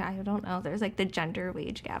 I don't know. There's like the gender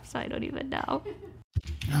wage gap, so I don't even know.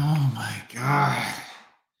 Oh my God.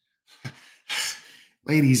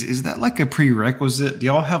 Ladies, is that like a prerequisite? Do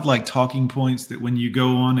y'all have like talking points that when you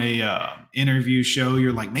go on a interview show,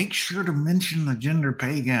 you're like, make sure to mention the gender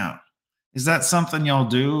pay gap? Is that something y'all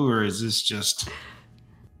do, or is this just...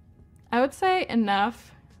 I would say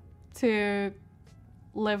enough to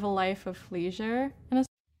live a life of leisure.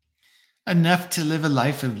 Enough to live a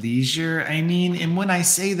life of leisure? I mean, and when I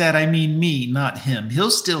say that, I mean me, not him. He'll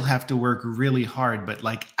still have to work really hard, but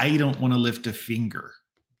like, I don't want to lift a finger,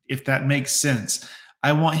 if that makes sense.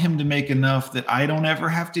 I want him to make enough that I don't ever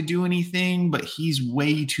have to do anything, but he's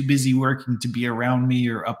way too busy working to be around me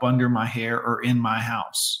or up under my hair or in my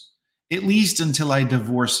house. At least until I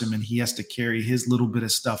divorce him and he has to carry his little bit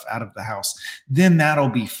of stuff out of the house. Then that'll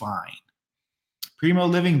be fine. Primo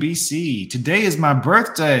Living BC. Today is my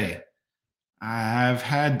birthday. I've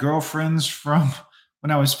had girlfriends from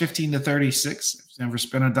when I was 15 to 36. I've never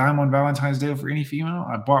spent a dime on Valentine's Day for any female.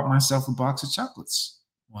 I bought myself a box of chocolates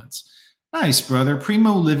once. Nice, brother.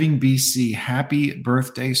 Primo Living BC. Happy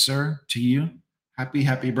birthday, sir, to you.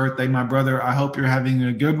 Happy birthday, my brother. I hope you're having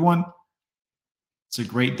a good one. It's a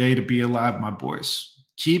great day to be alive, my boys.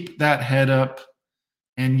 Keep that head up.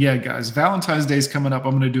 And yeah, guys, Valentine's Day is coming up.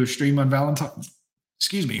 I'm going to do a stream on Valentine's,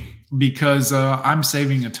 because I'm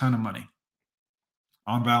saving a ton of money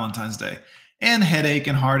on Valentine's Day. And headache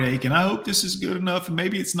and heartache. And I hope this is good enough. And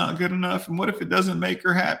maybe it's not good enough. And what if it doesn't make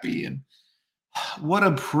her happy? And what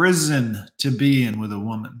a prison to be in with a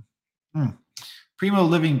woman. Primo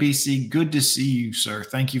Living BC, good to see you, sir.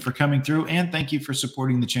 Thank you for coming through. And thank you for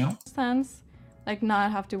supporting the channel. Sense. Like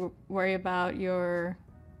not have to worry about your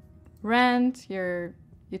rent, your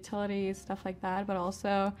utilities, stuff like that, but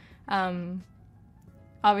also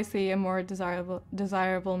obviously a more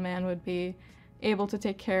desirable man would be able to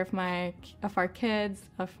take care of our kids,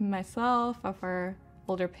 of myself, of our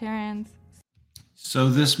older parents. So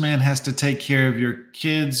this man has to take care of your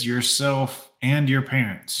kids, yourself, and your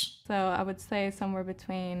parents. So I would say somewhere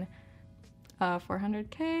between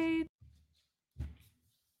 $400K.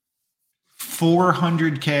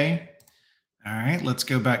 400K. All right, let's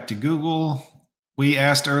go back to Google. We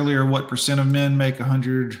asked earlier what percent of men make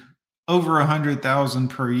over 100,000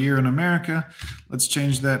 per year in America. Let's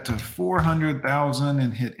change that to 400,000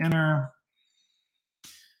 and hit enter.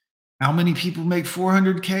 How many people make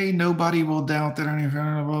 400K? Nobody will doubt that.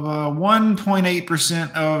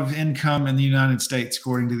 1.8% of income in the United States,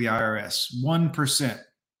 according to the IRS. 1%.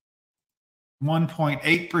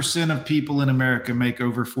 1.8% of people in America make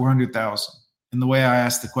over 400,000. And the way I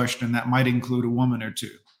asked the question, that might include a woman or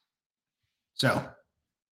two. So,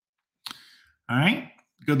 all right.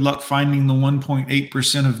 Good luck finding the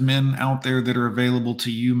 1.8% of men out there that are available to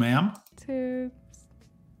you, ma'am. To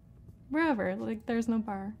wherever, like there's no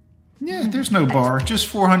bar. Yeah, there's no bar.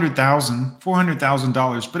 Just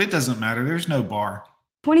 $400,000, but it doesn't matter. There's no bar.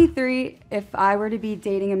 23, if I were to be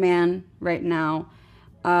dating a man right now,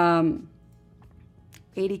 80K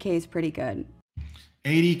is pretty good.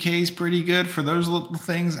 80K is pretty good for those little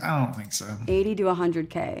things? I don't think so. 80 to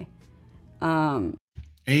 100K.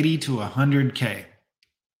 80 to 100K.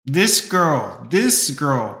 This girl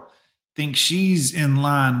thinks she's in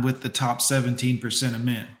line with the top 17% of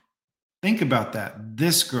men. Think about that.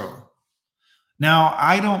 This girl. Now,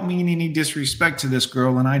 I don't mean any disrespect to this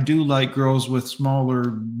girl, and I do like girls with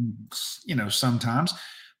smaller, sometimes,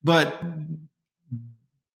 but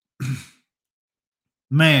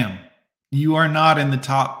ma'am, you are not in the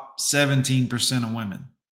top 17% of women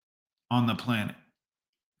on the planet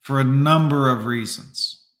for a number of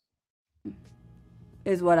reasons.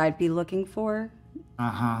 Is what I'd be looking for.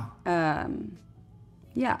 Uh-huh.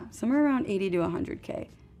 Yeah, somewhere around 80 to 100K.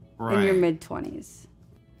 Right. In your mid-20s.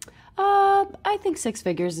 I think six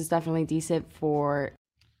figures is definitely decent for...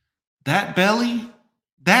 That belly?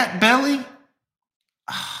 That belly?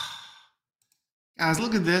 Guys,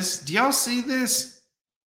 look at this. Do y'all see this?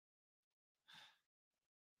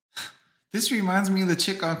 This reminds me of the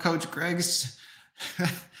chick on Coach Greg's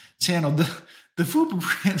channel, the fupa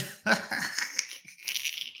print.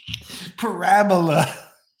 Parabola.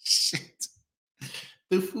 Shit.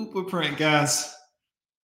 The fupa print, guys.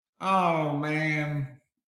 Oh, man.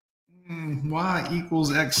 Y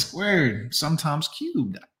equals x squared, sometimes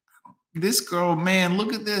cubed. This girl, man,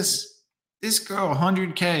 look at this. This girl,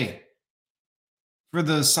 100K for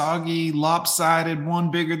the soggy, lopsided,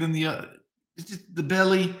 one bigger than the other. The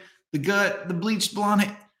belly, the gut, the bleached blonde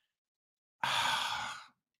hair.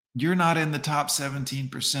 You're not in the top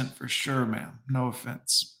 17% for sure, ma'am. No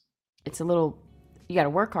offense. It's a little, you got to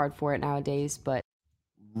work hard for it nowadays, but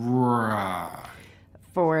right.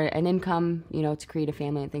 For an income, you know, to create a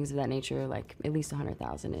family and things of that nature, like at least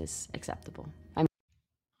 100,000 is acceptable. I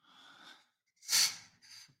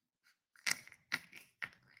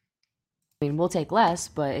mean, we'll take less,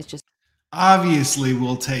 but it's just. Obviously,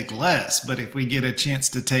 we'll take less, but if we get a chance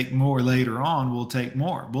to take more later on, we'll take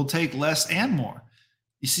more. We'll take less and more.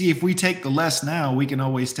 You see, if we take the less now, we can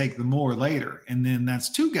always take the more later. And then that's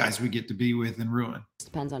two guys we get to be with and ruin.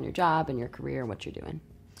 Depends on your job and your career and what you're doing.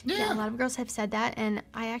 Yeah, a lot of girls have said that, and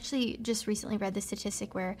I actually just recently read the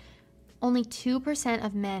statistic where only 2%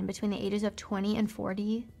 of men between the ages of 20 and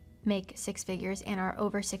 40 make six figures and are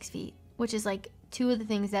over 6 feet, which is like two of the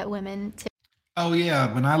things that women Oh,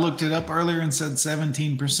 yeah. When I looked it up earlier and said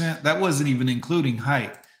 17%, that wasn't even including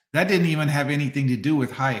height. That didn't even have anything to do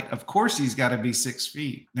with height. Of course, he's got to be 6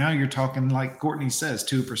 feet. Now you're talking, like Courtney says,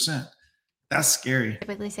 2%. That's scary.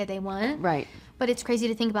 typically say they want. Right. But it's crazy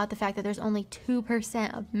to think about the fact that there's only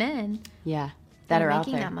 2% of men that are out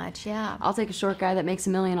making there. that much. Yeah. I'll take a short guy that makes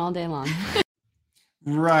 $1 million all day long.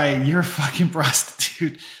 Right. You're a fucking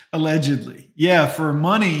prostitute, allegedly. Yeah. For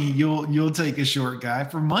money, you'll take a short guy.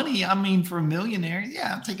 For money, I mean, for a millionaire,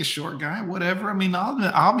 yeah, I'll take a short guy, whatever. I mean,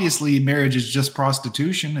 obviously, marriage is just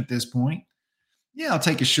prostitution at this point. Yeah, I'll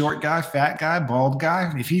take a short guy, fat guy, bald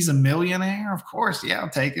guy. If he's a millionaire, of course, yeah, I'll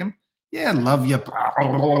take him. Yeah, love you.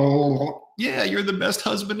 Yeah, you're the best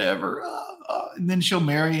husband ever. And then she'll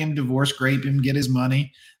marry him, divorce, rape him, get his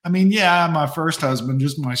money. I mean, yeah, my first husband,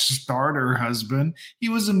 just my starter husband. He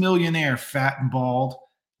was a millionaire, fat and bald.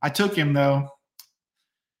 I took him, though.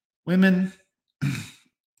 Women,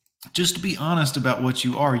 just to be honest about what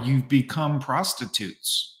you are, you've become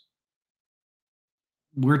prostitutes.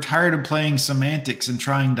 We're tired of playing semantics and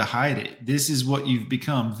trying to hide it. This is what you've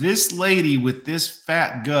become. This lady with this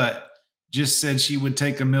fat gut just said she would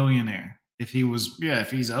take a millionaire. If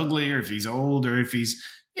he's ugly or if he's old or if he's,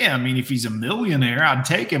 if he's a millionaire, I'd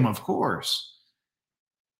take him, of course.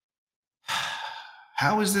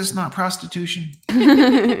 How is this not prostitution?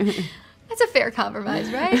 That's a fair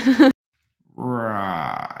compromise, right?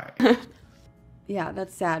 Right. Yeah,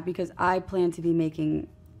 that's sad because I plan to be making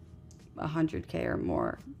 100K or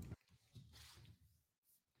more.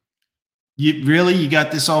 You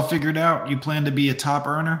got this all figured out? You plan to be a top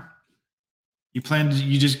earner?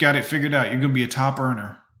 You just got it figured out. You're going to be a top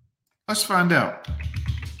earner. Let's find out.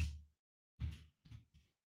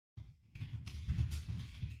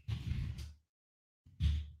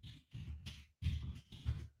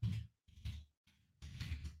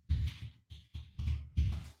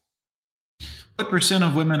 What percent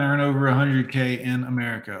of women earn over 100K in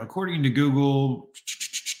America? According to Google,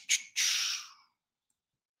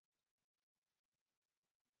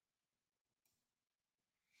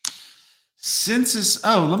 census.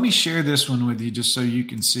 Oh, let me share this one with you just so you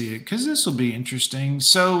can see it, because this will be interesting.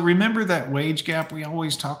 So remember that wage gap we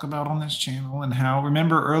always talk about on this channel, and how,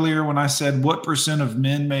 remember earlier when I said what percent of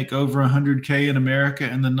men make over 100K in America,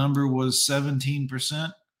 and the number was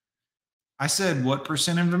 17%? I said, what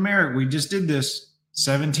percent of America? We just did this.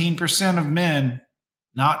 17% of men,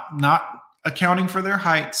 not accounting for their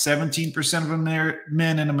height, 17% of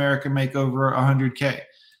men in America make over 100K.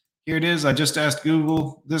 Here it is. I just asked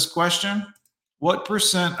Google this question. What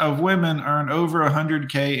percent of women earn over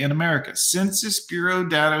 100K in America? Census Bureau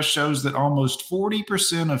data shows that almost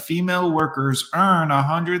 40% of female workers earn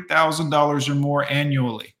 $100,000 or more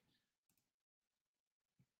annually.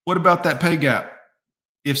 What about that pay gap?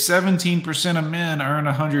 If 17% of men earn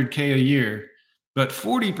 100K a year, but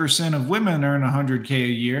 40% of women earn 100K a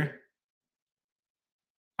year,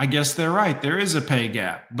 I guess they're right. There is a pay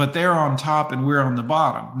gap, but they're on top and we're on the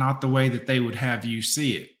bottom, not the way that they would have you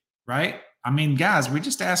see it, right? I mean, guys, we're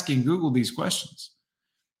just asking Google these questions.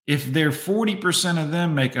 If they're 40% of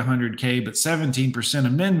them make 100K, but 17%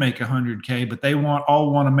 of men make 100K, but they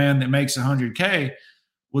all want a man that makes 100K,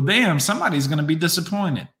 well, damn, somebody's going to be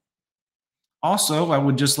disappointed. Also, I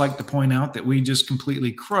would just like to point out that we just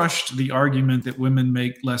completely crushed the argument that women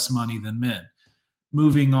make less money than men.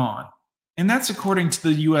 Moving on. And that's according to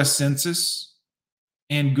the US Census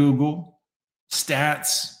and Google,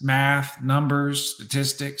 stats, math, numbers,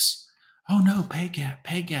 statistics. Oh no, pay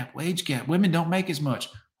gap, wage gap. Women don't make as much.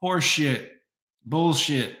 Horse shit.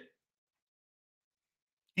 Bullshit.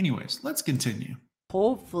 Anyways, let's continue.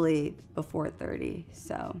 Hopefully before 30.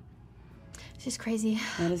 So It's just crazy.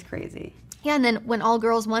 that is crazy. Yeah, and then when all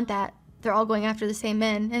girls want that, they're all going after the same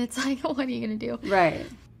men, and it's like, what are you gonna do? Right.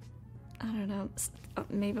 I don't know.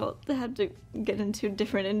 Maybe I'll have to get into a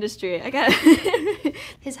different industry. I got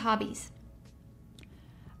His hobbies.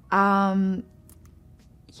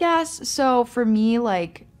 Yes. So for me,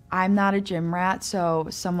 like, I'm not a gym rat. So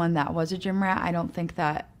someone that was a gym rat, I don't think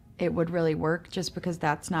that it would really work just because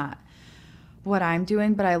that's not what I'm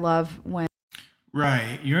doing. But I love when.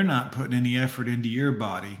 Right. You're not putting any effort into your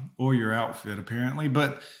body or your outfit, apparently.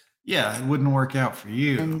 But yeah, it wouldn't work out for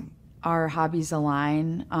you. Our hobbies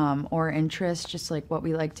align or interests, just like what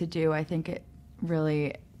we like to do. I think it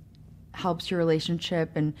really helps your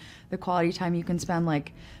relationship and the quality time you can spend.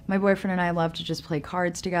 Like, my boyfriend and I love to just play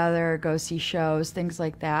cards together, go see shows, things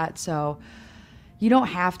like that. So you don't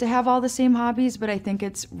have to have all the same hobbies, but I think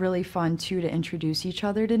it's really fun too to introduce each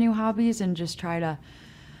other to new hobbies and just try to,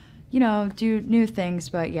 you know, do new things.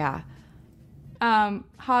 But yeah.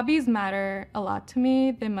 Hobbies matter a lot to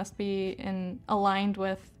me. They must be aligned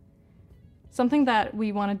with something that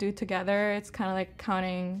we want to do together. It's kind of like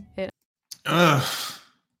counting it. Ugh.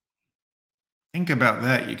 Think about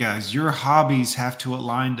that, you guys. Your hobbies have to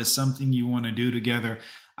align to something you want to do together.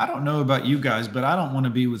 I don't know about you guys, but I don't want to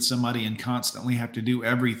be with somebody and constantly have to do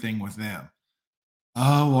everything with them.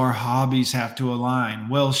 Oh, our hobbies have to align.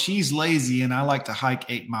 Well, she's lazy and I like to hike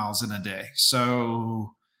 8 miles in a day.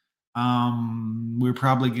 So we're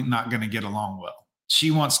probably not going to get along well.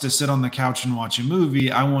 She wants to sit on the couch and watch a movie.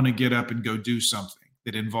 I want to get up and go do something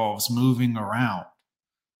that involves moving around.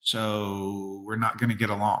 So we're not going to get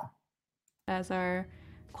along. As our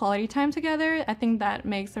quality time together, I think that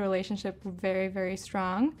makes the relationship very, very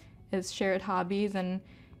strong, is shared hobbies. And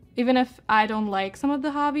even if I don't like some of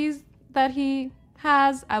the hobbies that he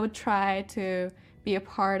has, I would try to be a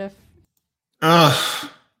part of. Ugh.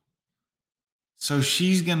 So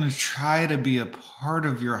she's going to try to be a part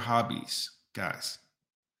of your hobbies, guys.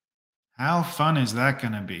 How fun is that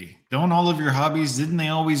going to be? Don't all of your hobbies, didn't they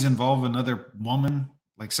always involve another woman?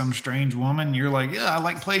 Like some strange woman? You're like, yeah, I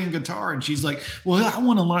like playing guitar. And she's like, well, I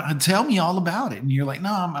want to learn. Tell me all about it. And you're like,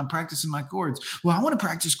 no, I'm practicing my chords. Well, I want to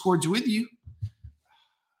practice chords with you.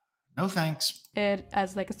 No, thanks. It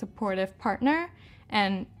as like a supportive partner,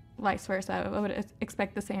 and vice versa. I would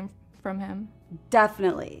expect the same from him.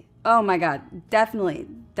 Definitely. Oh my God. Definitely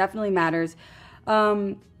matters.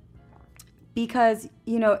 Because,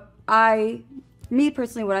 you know, me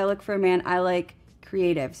personally, what I look for a man, I like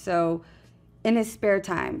creative. So in his spare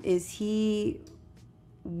time, is he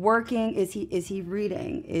working? Is he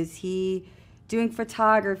reading? Is he doing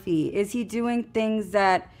photography? Is he doing things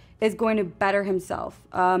that is going to better himself?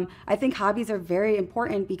 I think hobbies are very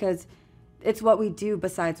important because it's what we do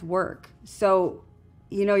besides work. So,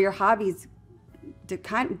 you know, your hobbies, they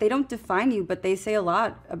don't define you, but they say a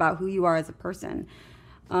lot about who you are as a person.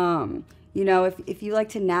 You know, if you like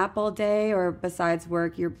to nap all day or besides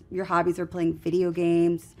work, your hobbies are playing video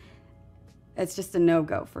games, it's just a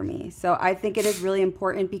no-go for me. So I think it is really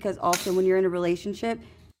important because also when you're in a relationship.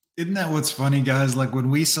 Isn't that what's funny, guys? Like when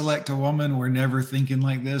we select a woman, we're never thinking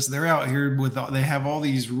like this. They're out here they have all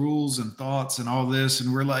these rules and thoughts and all this.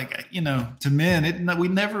 And we're like, you know, to men,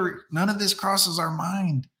 none of this crosses our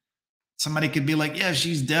mind. Somebody could be like, yeah,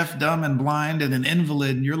 she's deaf, dumb, and blind and an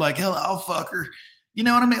invalid. And you're like, hell, I'll fuck her. You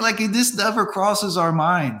know what I mean? Like this never crosses our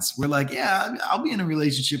minds. We're like, yeah, I'll be in a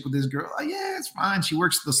relationship with this girl. Oh, yeah, it's fine. She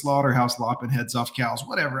works at the slaughterhouse lopping heads off cows.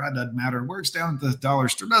 Whatever. It doesn't matter. Works down at the dollar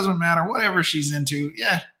store. Doesn't matter. Whatever she's into.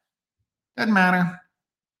 Yeah. Doesn't matter.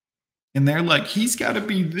 And they're like, he's got to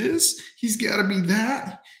be this. He's got to be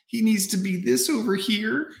that. He needs to be this over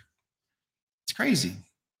here. It's crazy.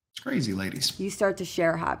 It's crazy, ladies. You start to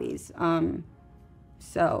share hobbies.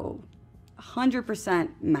 So 100%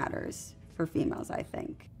 matters for females, I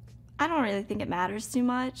think. I don't really think it matters too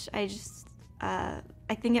much. I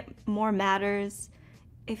think it more matters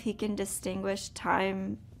if he can distinguish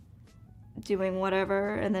time doing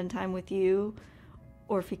whatever and then time with you,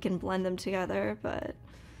 or if he can blend them together. But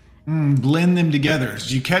blend them together.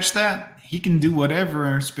 Did you catch that? He can do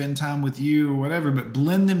whatever, spend time with you or whatever, but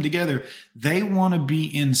blend them together. They want to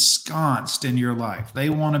be ensconced in your life. They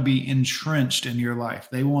want to be entrenched in your life.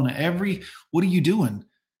 They want to what are you doing?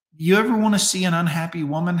 You ever want to see an unhappy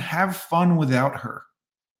woman? Have fun without her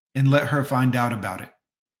and let her find out about it.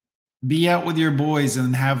 Be out with your boys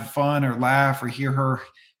and have fun or laugh or hear her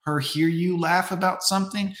hear you laugh about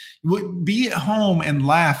something. Be at home and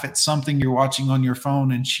laugh at something you're watching on your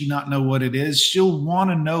phone and she not know what it is. She'll want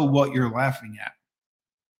to know what you're laughing at.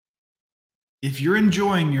 If you're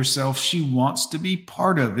enjoying yourself, she wants to be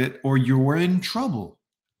part of it or you're in trouble.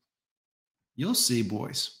 You'll see,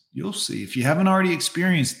 boys. You'll see. If you haven't already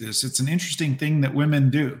experienced this, it's an interesting thing that women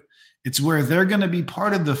do. It's where they're going to be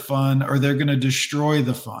part of the fun or they're going to destroy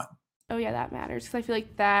the fun. Oh yeah, that matters, because I feel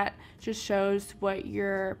like that just shows what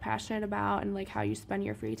you're passionate about and like how you spend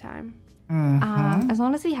your free time. As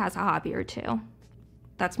long as he has a hobby or two,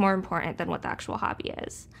 that's more important than what the actual hobby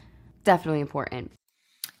is. Definitely important.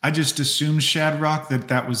 I just assumed, Shadrock,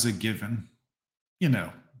 that was a given,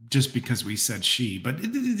 just because we said she, but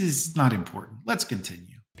it is not important. Let's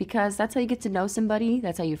continue. Because that's how you get to know somebody.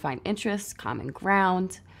 That's how you find interests, common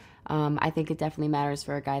ground. I think it definitely matters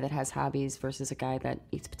for a guy that has hobbies versus a guy that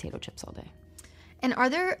eats potato chips all day. And are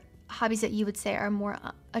there hobbies that you would say are more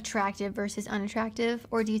attractive versus unattractive?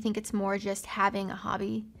 Or do you think it's more just having a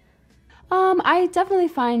hobby? I definitely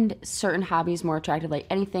find certain hobbies more attractive, like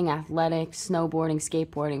anything athletic, snowboarding,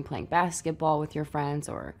 skateboarding, playing basketball with your friends,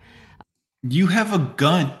 or... You have a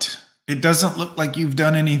gunt. It doesn't look like you've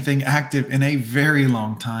done anything active in a very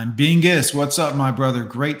long time. Bingus, what's up, my brother?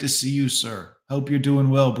 Great to see you, sir. Hope you're doing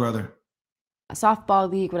well, brother. A softball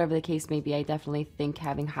league, whatever the case may be, I definitely think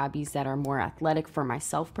having hobbies that are more athletic for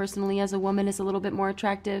myself personally as a woman is a little bit more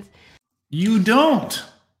attractive. You don't.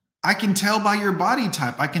 I can tell by your body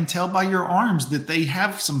type. I can tell by your arms that they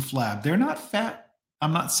have some flab. They're not fat.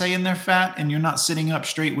 I'm not saying they're fat and you're not sitting up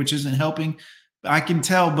straight, which isn't helping. I can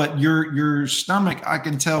tell, but your stomach, I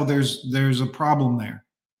can tell there's a problem there.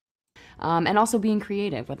 And also being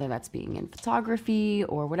creative, whether that's being in photography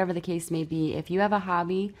or whatever the case may be. If you have a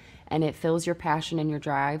hobby and it fills your passion and your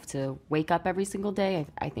drive to wake up every single day,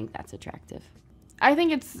 I think that's attractive. I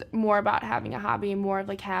think it's more about having a hobby, more of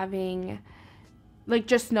like having, like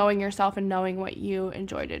just knowing yourself and knowing what you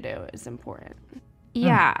enjoy to do is important.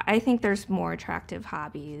 Yeah, I think there's more attractive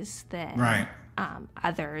hobbies than right.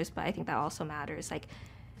 Others, but I think that also matters. Like,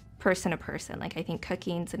 person to person. Like, I think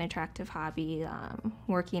cooking's an attractive hobby,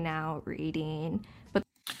 working out, reading. But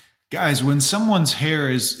guys, when someone's hair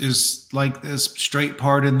is like this straight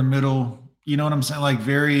part in the middle, you know what I'm saying? Like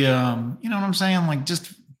very, you know what I'm saying? Like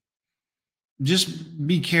just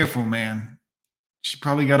be careful, man. She's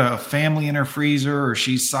probably got a family in her freezer, or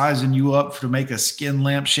she's sizing you up to make a skin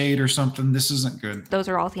lampshade or something. This isn't good. Those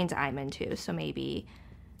are all things I'm into. So maybe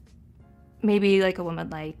like a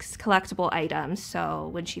woman likes collectible items, so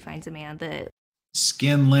when she finds a man that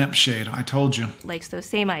skin lampshade, I told you, likes those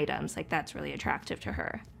same items, like that's really attractive to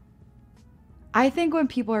her. I think when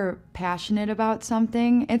people are passionate about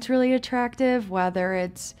something, it's really attractive, whether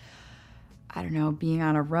it's, I don't know, being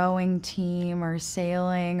on a rowing team or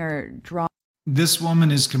sailing or drawing. This woman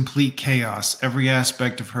is complete chaos, every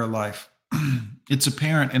aspect of her life. It's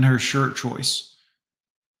apparent in her shirt choice.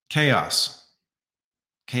 Chaos.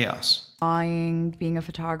 Drawing, being a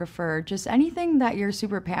photographer, just anything that you're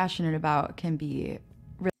super passionate about can be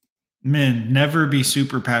really... Men, never be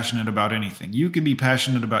super passionate about anything. You can be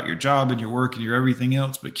passionate about your job and your work and your everything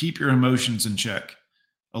else, but keep your emotions in check.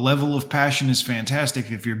 A level of passion is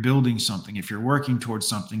fantastic if you're building something, if you're working towards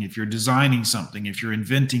something, if you're designing something, if you're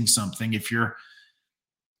inventing something, if you're...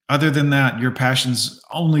 Other than that, your passions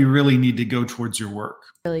only really need to go towards your work.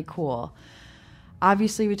 Really cool.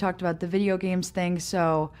 Obviously, we talked about the video games thing,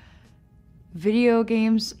 so video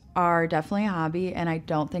games are definitely a hobby, and I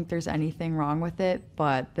don't think there's anything wrong with it,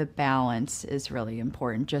 but the balance is really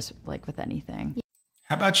important, just like with anything.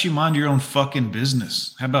 How about you mind your own fucking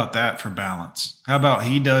business? How about that for balance? How about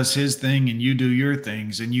he does his thing and you do your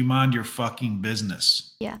things and you mind your fucking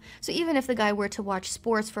business? Yeah. So even if the guy were to watch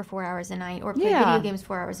sports for 4 hours a night or play video games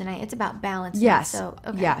 4 hours a night, it's about balance. Yes. So,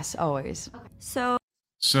 okay. Yes, always.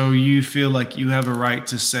 So you feel like you have a right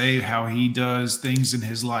to say how he does things in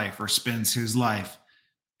his life or spends his life,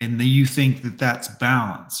 and then you think that that's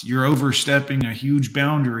balance. You're overstepping a huge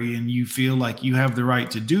boundary, and you feel like you have the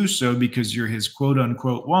right to do so because you're his quote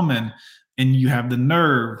unquote woman, and you have the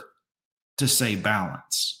nerve to say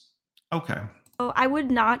balance. Okay. So I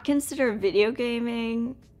would not consider video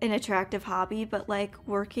gaming an attractive hobby, but like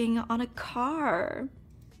working on a car,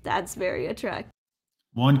 that's very attractive.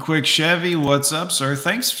 One quick Chevy, what's up, sir?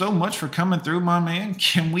 Thanks so much for coming through, my man.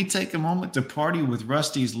 Can we take a moment to party with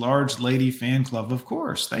Rusty's Large Lady Fan Club? Of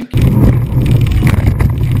course. Thank you.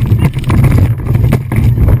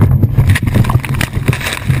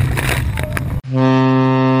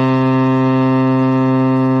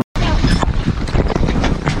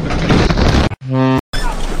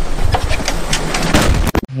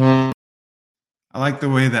 like the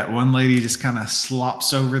way that one lady just kind of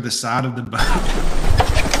slops over the side of the boat.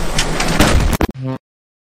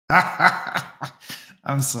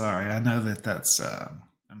 I'm sorry. I know that's,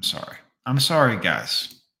 I'm sorry. I'm sorry,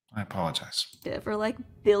 guys. I apologize. Or like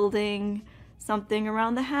building something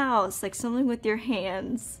around the house, like something with your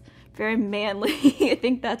hands. Very manly. I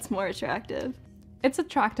think that's more attractive. It's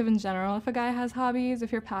attractive in general if a guy has hobbies,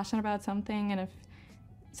 if you're passionate about something, and if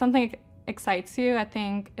something excites you. I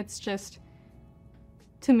think it's just,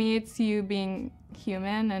 to me, it's you being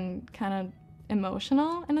human and kind of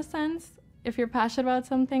emotional in a sense. If you're passionate about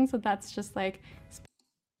something, so that's just like.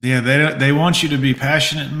 Yeah, they want you to be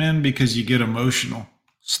passionate men because you get emotional.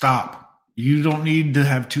 Stop. You don't need to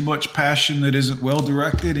have too much passion that isn't well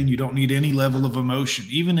directed, and you don't need any level of emotion,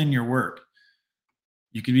 even in your work.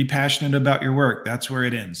 You can be passionate about your work. That's where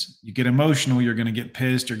it ends. You get emotional, you're going to get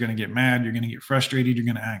pissed, you're going to get mad, you're going to get frustrated, you're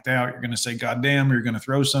going to act out, you're going to say, God damn, or you're going to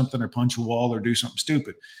throw something or punch a wall or do something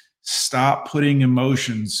stupid. Stop putting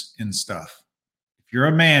emotions in stuff. If you're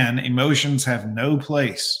a man, emotions have no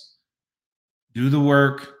place. Do the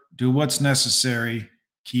work, do what's necessary,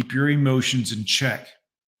 keep your emotions in check.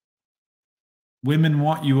 Women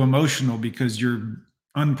want you emotional because you're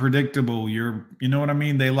unpredictable. You know what I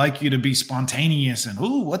mean? They like you to be spontaneous and,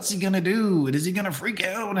 ooh, what's he going to do? Is he going to freak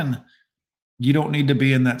out? And you don't need to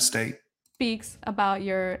be in that state. Speaks about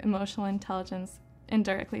your emotional intelligence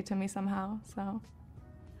indirectly to me somehow. So,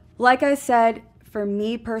 like I said, for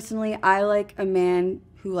me personally, I like a man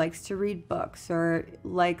who likes to read books or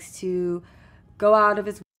likes to go out of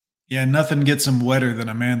his Yeah, nothing gets him wetter than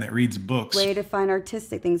a man that reads books. way to find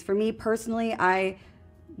artistic things. For me personally,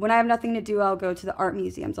 when I have nothing to do, I'll go to the art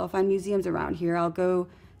museums. I'll find museums around here. I'll go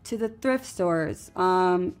to the thrift stores.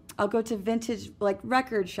 I'll go to vintage like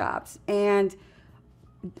record shops. And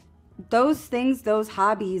those things, those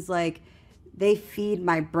hobbies, like they feed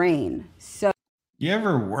my brain. So you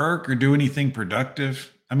ever work or do anything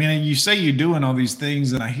productive? I mean, you say you're doing all these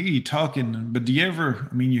things and I hear you talking, but do you ever,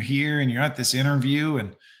 I mean, you're here and you're at this interview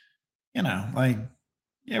and, you know, like,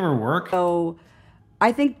 you ever work? So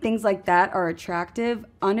I think things like that are attractive.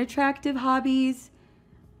 Unattractive hobbies,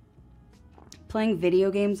 playing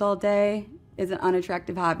video games all day is an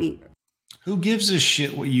unattractive hobby. Who gives a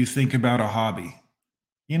shit what you think about a hobby?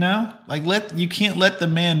 You know, like you can't let the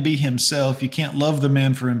man be himself. You can't love the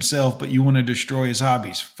man for himself, but you want to destroy his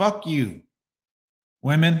hobbies. Fuck you.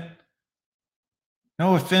 Women,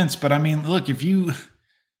 no offense, but I mean, look, if you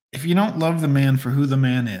don't love the man for who the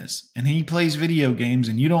man is and he plays video games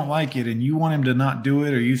and you don't like it and you want him to not do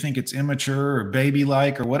it or you think it's immature or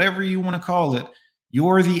baby-like or whatever you want to call it,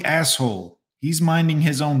 you're the asshole. He's minding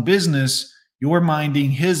his own business. You're minding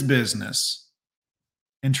his business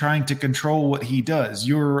and trying to control what he does.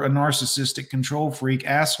 You're a narcissistic control freak,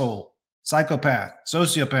 asshole, psychopath,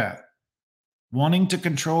 sociopath. Wanting to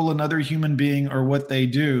control another human being or what they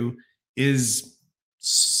do is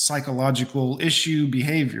psychological issue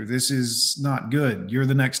behavior. This is not good. You're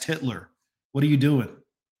the next Hitler. What are you doing?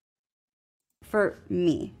 For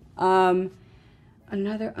me,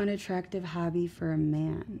 another unattractive hobby for a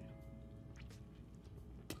man.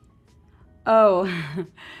 Oh,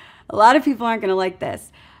 a lot of people aren't going to like this.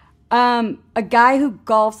 A guy who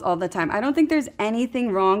golfs all the time. I don't think there's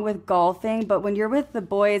anything wrong with golfing, but when you're with the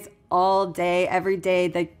boys all day, every day,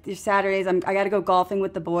 like Saturdays, I got to go golfing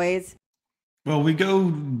with the boys. Well, we go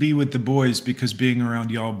be with the boys because being around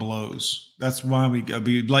y'all blows. That's why we go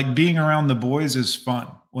be like being around the boys is fun.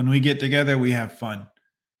 When we get together, we have fun.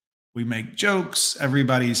 We make jokes.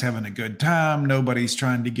 Everybody's having a good time. Nobody's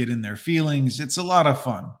trying to get in their feelings. It's a lot of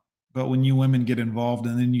fun. But when you women get involved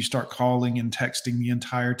and then you start calling and texting the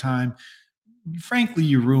entire time, frankly,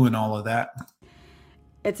 you ruin all of that.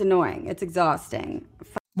 It's annoying. It's exhausting.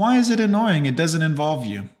 Why is it annoying? It doesn't involve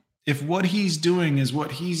you. If what he's doing is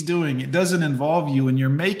what he's doing, it doesn't involve you and you're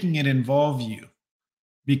making it involve you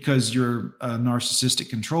because you're a narcissistic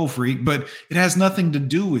control freak, but it has nothing to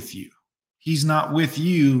do with you. He's not with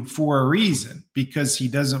you for a reason because he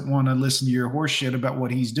doesn't want to listen to your horse shit about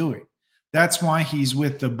what he's doing. That's why he's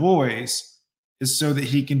with the boys, is so that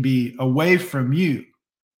he can be away from you.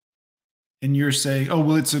 And you're saying, oh,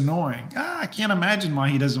 well, it's annoying. I can't imagine why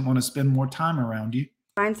he doesn't want to spend more time around you.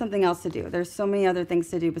 Find something else to do. There's so many other things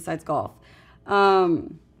to do besides golf. But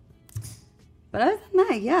other than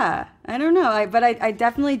that, yeah, I don't know. I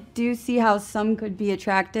definitely do see how some could be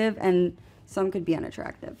attractive and some could be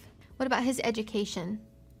unattractive. What about his education?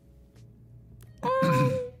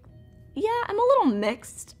 Yeah, I'm a little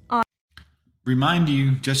mixed on. Remind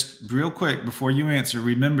you, just real quick before you answer,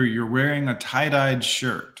 remember you're wearing a tie-dyed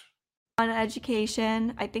shirt. On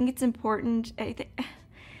education, I think it's important.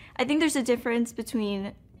 I think there's a difference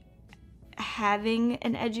between having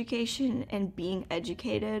an education and being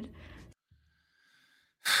educated.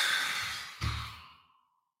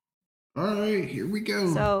 All right, here we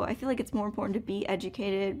go. So I feel like it's more important to be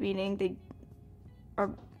educated, meaning they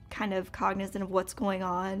are kind of cognizant of what's going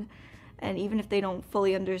on. And even if they don't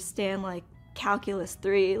fully understand like Calculus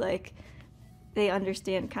 3, like they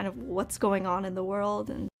understand kind of what's going on in the world.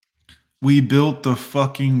 And we built the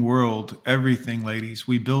fucking world, everything, ladies.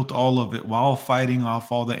 We built all of it while fighting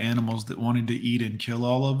off all the animals that wanted to eat and kill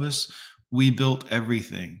all of us. We built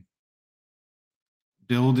everything.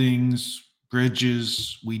 Buildings,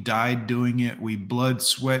 bridges, we died doing it. We blood,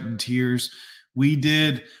 sweat, and tears.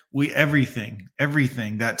 Everything.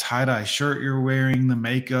 That tie-dye shirt you're wearing, the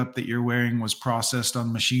makeup that you're wearing was processed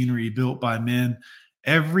on machinery built by men.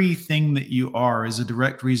 Everything that you are is a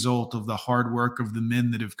direct result of the hard work of the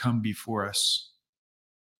men that have come before us.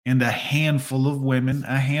 And a handful of women,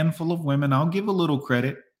 I'll give a little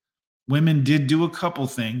credit. Women did do a couple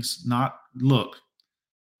things,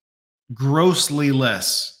 grossly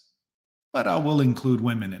less. But I will include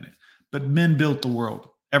women in it. But men built the world,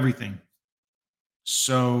 everything.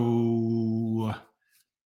 So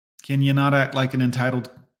can you not act like an entitled,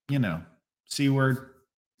 C word?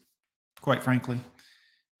 Quite frankly.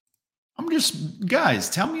 Guys,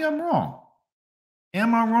 tell me I'm wrong.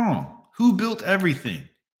 Am I wrong? Who built everything?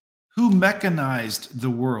 Who mechanized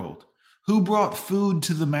the world? Who brought food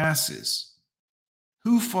to the masses?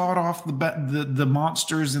 Who fought off the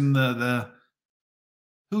monsters and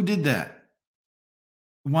who did that?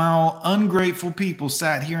 While ungrateful people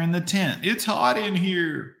sat here in the tent. It's hot in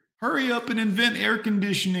here. Hurry up and invent air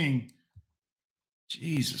conditioning.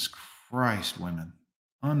 Jesus Christ, women.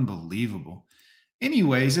 Unbelievable.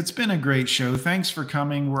 Anyways, it's been a great show. Thanks for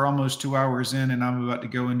coming. We're almost 2 hours in, and I'm about to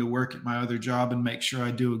go into work at my other job and make sure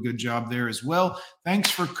I do a good job there as well.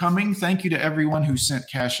 Thanks for coming. Thank you to everyone who sent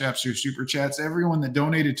cash apps or super chats. Everyone that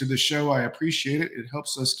donated to the show, I appreciate it. It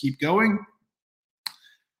helps us keep going.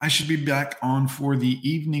 I should be back on for the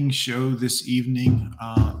evening show this evening.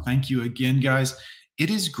 Thank you again, guys. It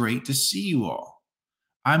is great to see you all.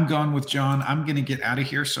 I'm Gone with John. I'm going to get out of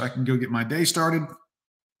here so I can go get my day started.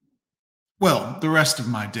 Well, the rest of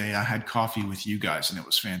my day, I had coffee with you guys, and it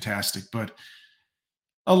was fantastic. But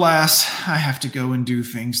alas, I have to go and do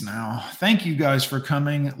things now. Thank you guys for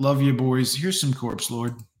coming. Love you, boys. Here's some Corpse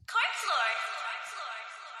Lord.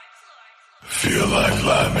 Feel like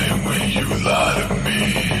lying when you lie to me.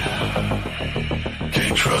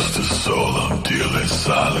 Can't trust a soul, I'm dealing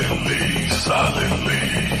silently.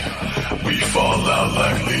 We fall out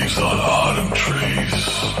like leaves on autumn trees.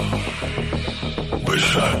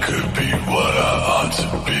 Wish I could be what I ought to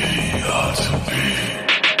be.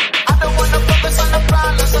 I don't wanna focus on the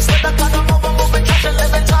problems, instead I gotta moving, trash and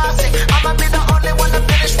living toxic. I'ma be the only one to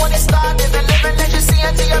finish when it started. The living legacy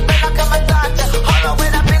until your brain like I'm a doctor. Hollow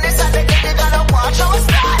with a penis at the gate, you gotta watch how it's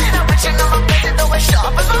started. I'm reaching on my face, it though it's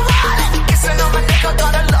sharp as a rod. Kissing on my neck, I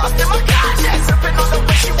got lost in my conscience. Ripping on the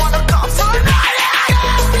way she wanna come for a night.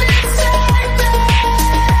 Please take me.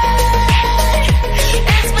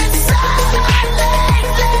 It's been so hot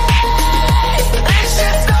lately. This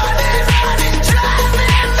shit's started running,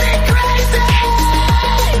 driving me crazy.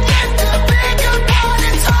 Get the bigger part,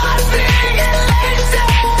 it's hard being lazy.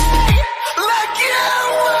 Like you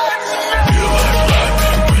would know.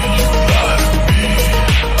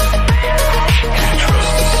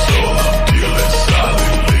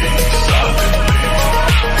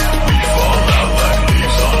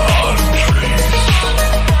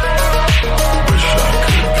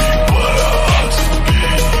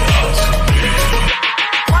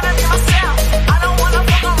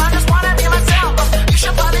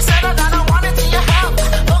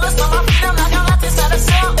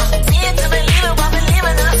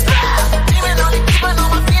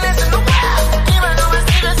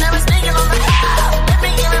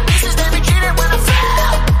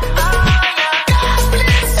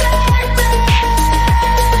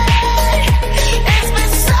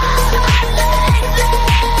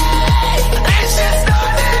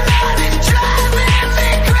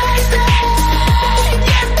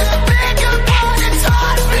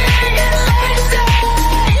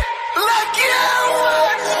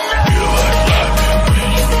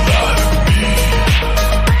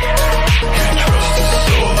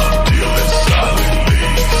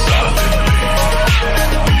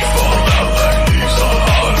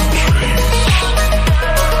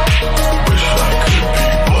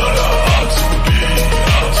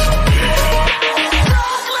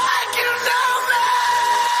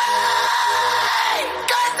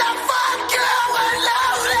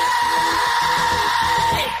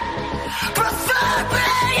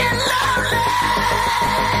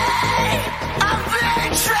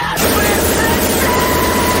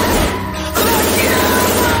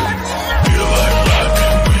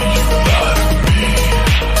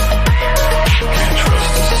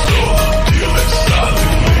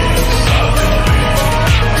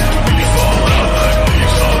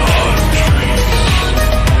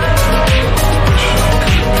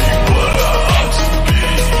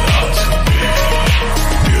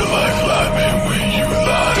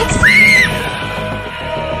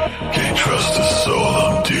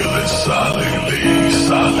 then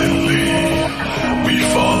silently, we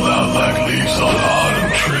fall out like leaves on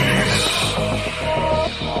autumn trees.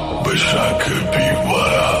 Wish I could be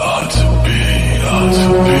what I ought to be,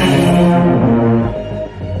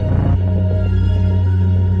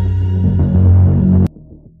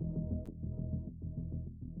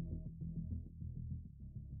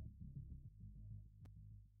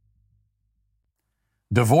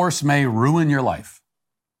 Divorce may ruin your life.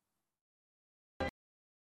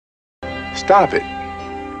 Stop it.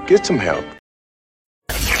 Get some help.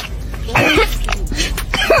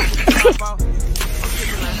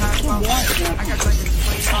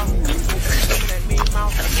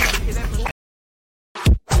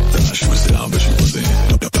 She was down, but she wasn't.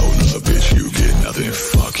 No, bitch, you get nothing.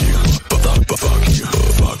 Fuck you. Fuck you.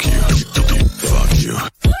 Fuck you. Fuck you.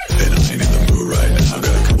 And I ain't in the mood right now.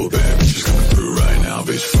 Got a couple bad bitches coming through right now,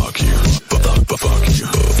 bitch. Fuck you. Fuck you.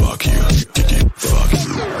 Fuck you. Fuck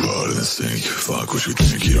you. Blood in the sink. Fuck what you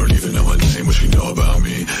think. You don't even know my name. What you know about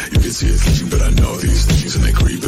me. You can see a thing, but I know these things and they creep.